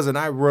score was, and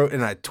I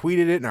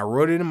tweeted it and I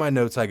wrote it in my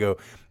notes. I go,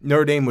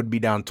 Notre Dame would be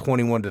down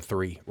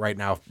 21-3 right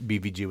now if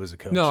BVG was a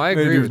coach. No, I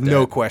agree. There's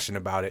no question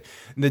about it.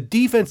 And the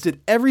defense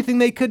did everything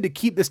they could to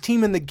keep this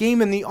team in the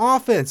game, and the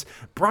offense,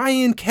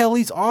 Brian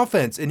Kelly's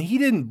offense, and he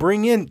didn't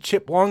bring in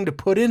Chip Long to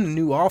put in a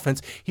new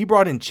offense. He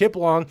brought in Chip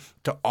Long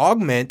to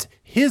augment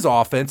his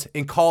offense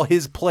and call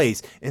his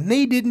plays, and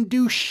they didn't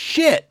do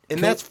shit, and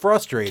that's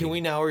frustrating. Can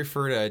we now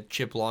refer to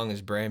Chip Long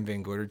as Brian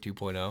Van Gorder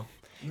 2.0?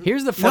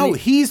 Here's the funny. No,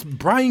 he's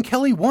Brian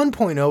Kelly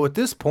 1.0 at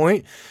this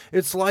point.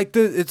 It's like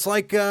the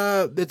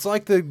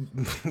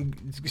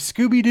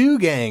Scooby Doo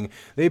gang.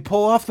 They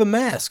pull off the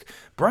mask.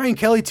 Brian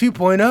Kelly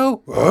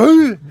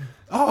 2.0.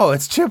 Oh,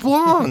 it's Chip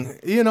Long.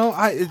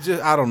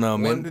 I don't know,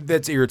 man.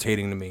 That's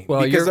irritating to me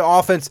because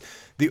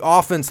the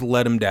offense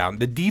let him down.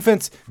 The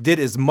defense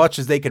did as much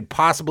as they could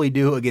possibly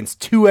do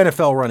against 2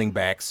 NFL running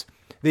backs.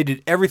 They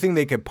did everything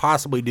they could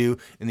possibly do,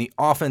 and the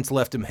offense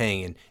left him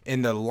hanging.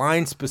 And the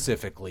line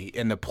specifically,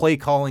 and the play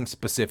calling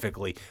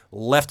specifically,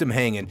 left him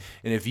hanging.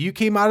 And if you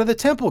came out of the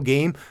Temple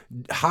game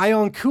high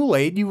on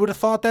Kool-Aid, you would have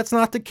thought that's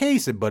not the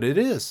case, but it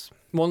is.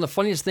 Well, and the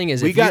funniest thing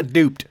is we got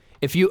duped.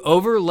 If you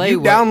overlay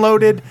you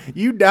downloaded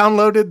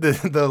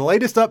the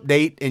latest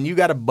update and you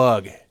got a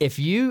bug. If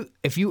you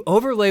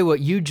overlay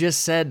what you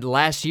just said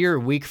last year,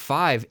 week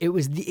 5, it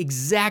was the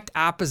exact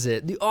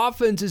opposite. The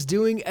offense is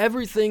doing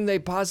everything they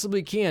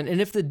possibly can,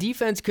 and if the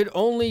defense could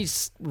only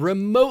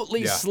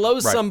remotely slow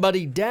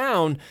somebody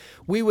down,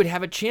 we would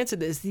have a chance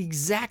at this. It's the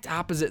exact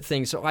opposite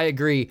thing. So I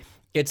agree.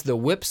 It's the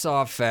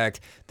whipsaw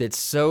effect that's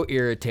so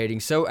irritating,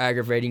 so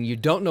aggravating. You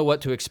don't know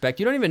what to expect.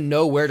 You don't even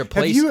know where to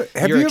place your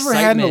excitement. Have you ever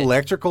had an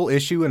electrical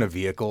issue in a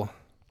vehicle?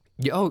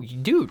 Oh,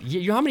 dude,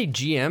 you know how many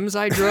GMs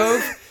I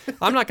drove?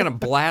 I'm not going to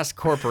blast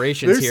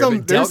corporations here.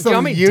 There's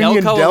some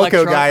Union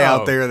Delco guy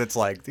out there that's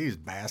like, these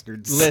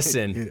bastards.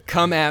 Listen,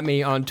 come at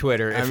me on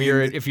Twitter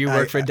if you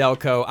work for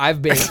Delco.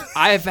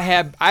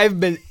 I've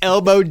been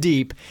elbow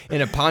deep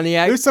in a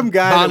Pontiac. There's some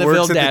guy Bonneville that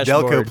works at the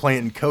dashboard. Delco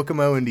plant in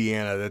Kokomo,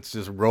 Indiana, that's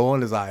just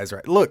rolling his eyes.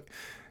 Right, look.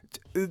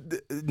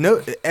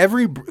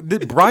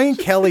 Brian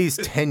Kelly's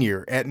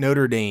tenure at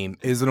Notre Dame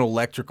is an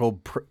electrical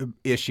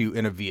issue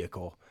in a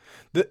vehicle.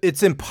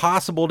 It's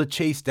impossible to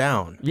chase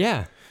down.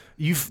 Yeah.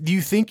 You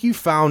think you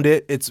found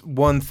it, it's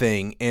one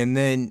thing, and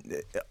then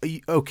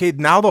okay,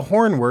 now the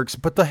horn works,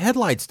 but the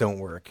headlights don't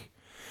work.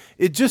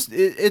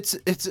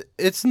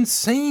 It's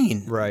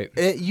insane. Right.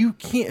 You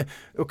can't.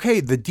 Okay,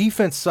 the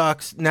defense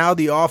sucks. Now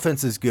the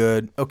offense is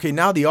good. Okay,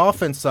 now the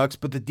offense sucks,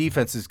 but the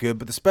defense is good.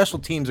 But the special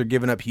teams are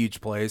giving up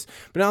huge plays.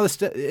 But now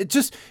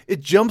it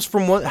jumps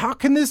from one. How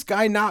can this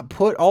guy not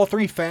put all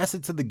 3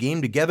 facets of the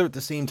game together at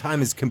the same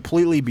time? Is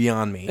completely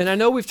beyond me. And I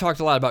know we've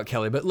talked a lot about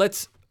Kelly, but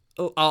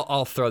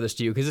I'll throw this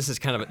to you because this is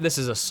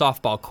a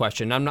softball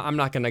question. I'm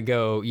not going to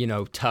go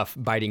tough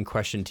biting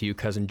question to you,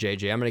 cousin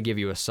JJ. I'm going to give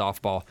you a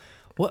softball.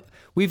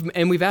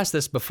 We've asked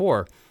this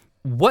before.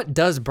 What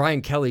does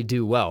Brian Kelly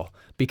do well?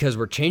 Because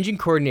we're changing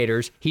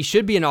coordinators. He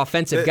should be an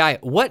offensive guy.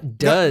 What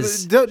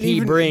does he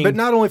bring? But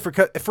not only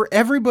for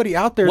everybody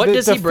out there. What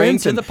does he bring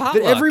to the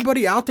potluck?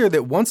 Everybody out there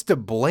that wants to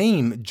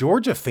blame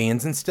Georgia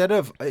fans instead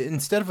of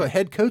a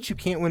head coach who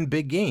can't win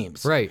big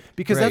games. Right.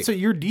 Because that's what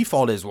your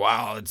default is.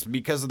 Wow, it's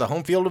because of the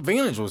home field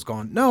advantage was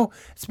gone. No,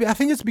 I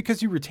think it's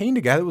because you retained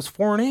a guy that was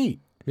 4-8.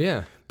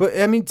 Yeah. But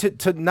I mean,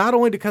 to not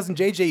only to cousin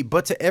JJ,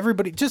 but to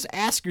everybody, just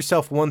ask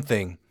yourself one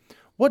thing: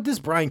 what does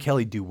Brian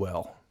Kelly do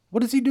well?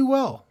 What does he do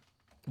well?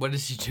 What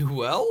does he do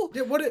well?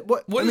 Yeah, what is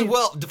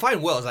well?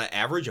 Define well. Is that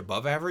average,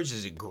 above average?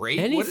 Is it great?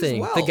 Anything.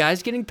 What is well? The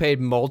guy's getting paid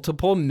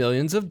multiple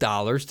millions of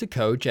dollars to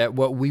coach at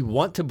what we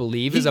want to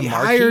believe is a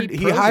marquee program.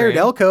 He hired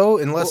Elko,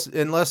 unless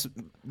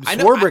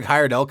Swarbrick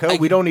hired Elko.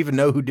 We don't even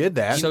know who did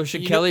that. So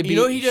should Kelly be? You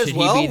know what he does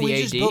well? He be the we AD?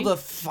 just build a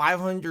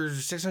 500,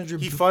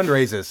 600. He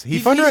fundraises.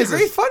 He's a great fundraiser.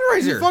 He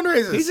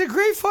fundraises. He's a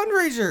great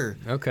fundraiser.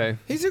 Okay.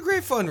 He's a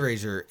great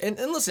fundraiser. And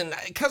listen,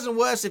 cousin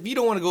Wes, if you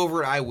don't want to go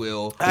over it, I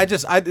will. I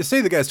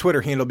say the guy's Twitter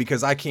handle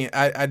because I can't.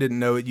 I didn't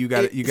know it. You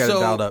got it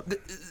dialed up.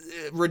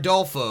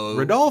 Rodolfo,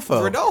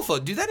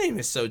 dude, that name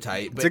is so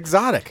tight. But it's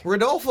exotic.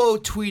 Rodolfo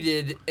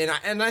tweeted,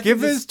 and I give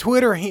his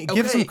Twitter.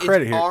 Give some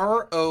credit here.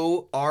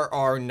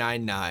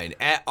 RORR99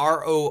 at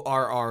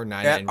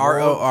RORR99 at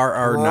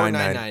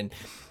RORR99.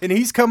 And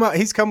he's come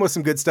with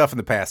some good stuff in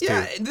the past too.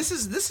 Yeah, this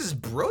is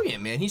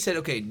brilliant, man. He said,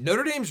 okay,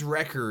 Notre Dame's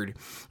record,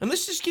 and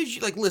this just gives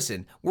you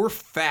listen, we're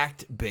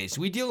fact based.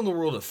 We deal in the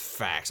world of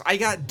facts. I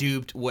got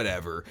duped,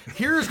 whatever.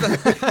 Here's the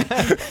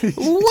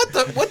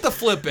what the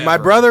flip ever. My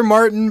brother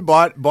Martin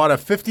bought a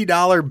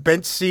 $50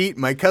 bench seat.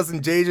 My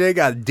cousin JJ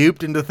got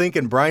duped into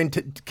thinking Brian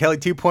Kelly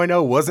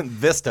 2.0 wasn't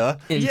Vista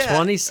in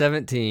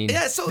 2017.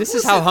 Yeah, so this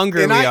is how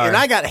hungry we are. And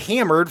I got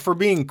hammered for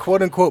being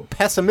quote unquote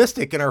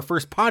pessimistic in our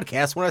first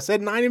podcast when I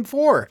said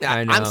 9-4.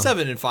 I know. I'm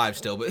 7-5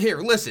 still, but here,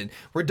 listen.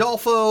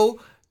 Rodolfo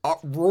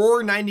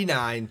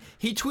Roar99,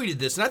 he tweeted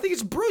this, and I think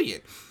it's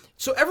brilliant.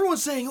 So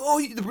everyone's saying,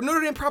 the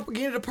Notre Dame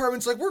propaganda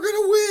department's like, we're going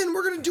to win.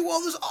 We're going to do all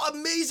this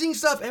amazing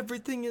stuff.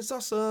 Everything is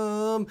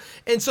awesome.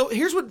 And so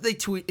here's what he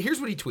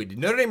tweeted.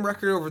 Notre Dame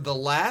record over the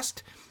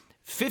last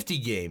 50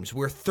 games.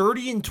 We're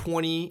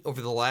 30-20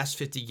 over the last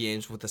 50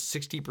 games with a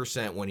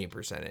 60% winning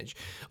percentage.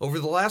 Over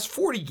the last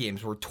 40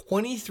 games, we're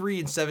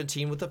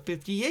 23-17 with a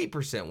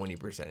 58% winning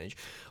percentage.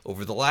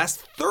 Over the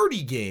last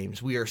 30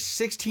 games, we are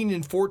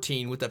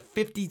 16-14 with a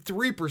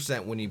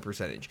 53% winning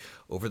percentage.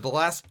 Over the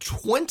last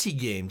 20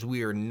 games,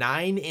 we are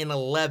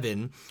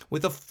 9-11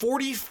 with a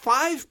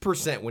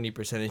 45% winning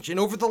percentage. And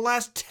over the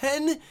last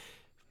 10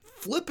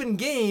 flipping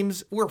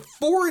games, we're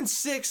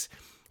 4-6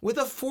 with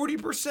a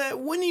 40%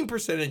 winning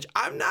percentage.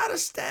 I'm not a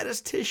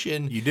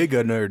statistician. You did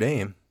go to Notre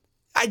Dame.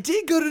 I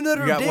did go to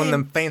Notre Dame. You got one of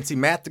them fancy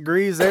math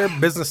degrees there,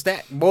 business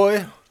stat,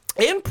 boy.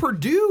 And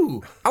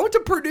Purdue. I went to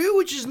Purdue,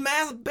 which is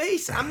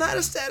math-based. I'm not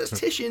a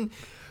statistician.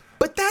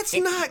 But that's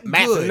not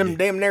Massing good. them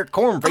damn near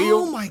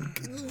cornfields. Oh my!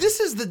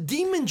 This is the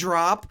demon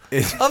drop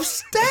of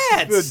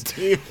stats. The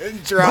demon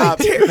drop.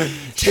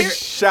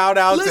 Just shout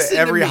out to listen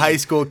to every me. high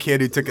school kid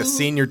who took a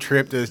senior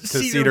trip to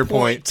Cedar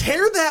Point.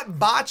 Tear that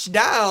botch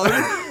down.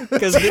 Tear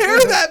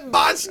that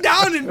botch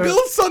down and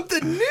build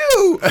something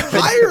new.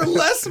 Hire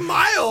less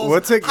miles.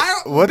 What's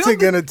it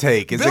gonna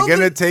take? Is it build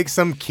gonna the- take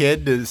some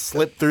kid to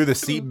slip through the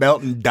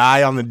seatbelt and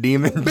die on the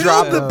demon Build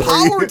drop? the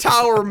power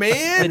tower,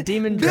 man. The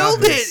demon Build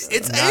drop it. is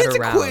It's not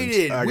antiquated.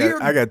 I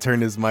got to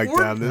turn this mic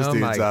down. This Oh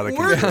dude's my out of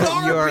We're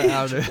control. You are garbage.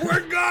 out of- We're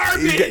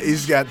garbage.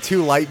 He's got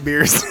 2 light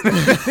beers.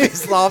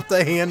 He's off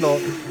the handle.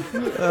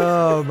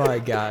 Oh my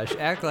gosh!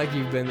 Act like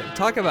you've been.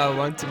 Talk about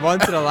once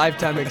in a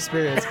lifetime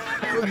experience.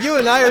 You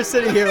and I are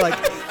sitting here like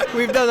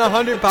we've done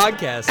 100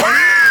 podcasts.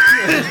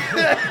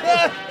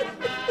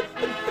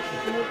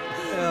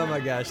 Oh my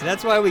gosh!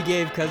 That's why we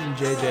gave cousin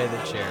JJ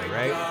the chair,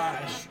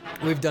 right?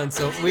 We've done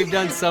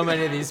so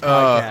many of these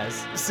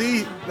podcasts.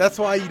 See, that's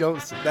why you don't.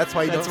 That's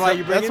why you That's don't. why sell-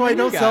 you bring that's in why the you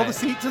don't new sell guy. the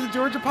seat to the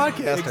Georgia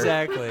podcaster.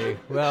 Exactly.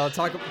 Well,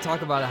 talk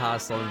about a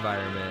hostile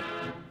environment.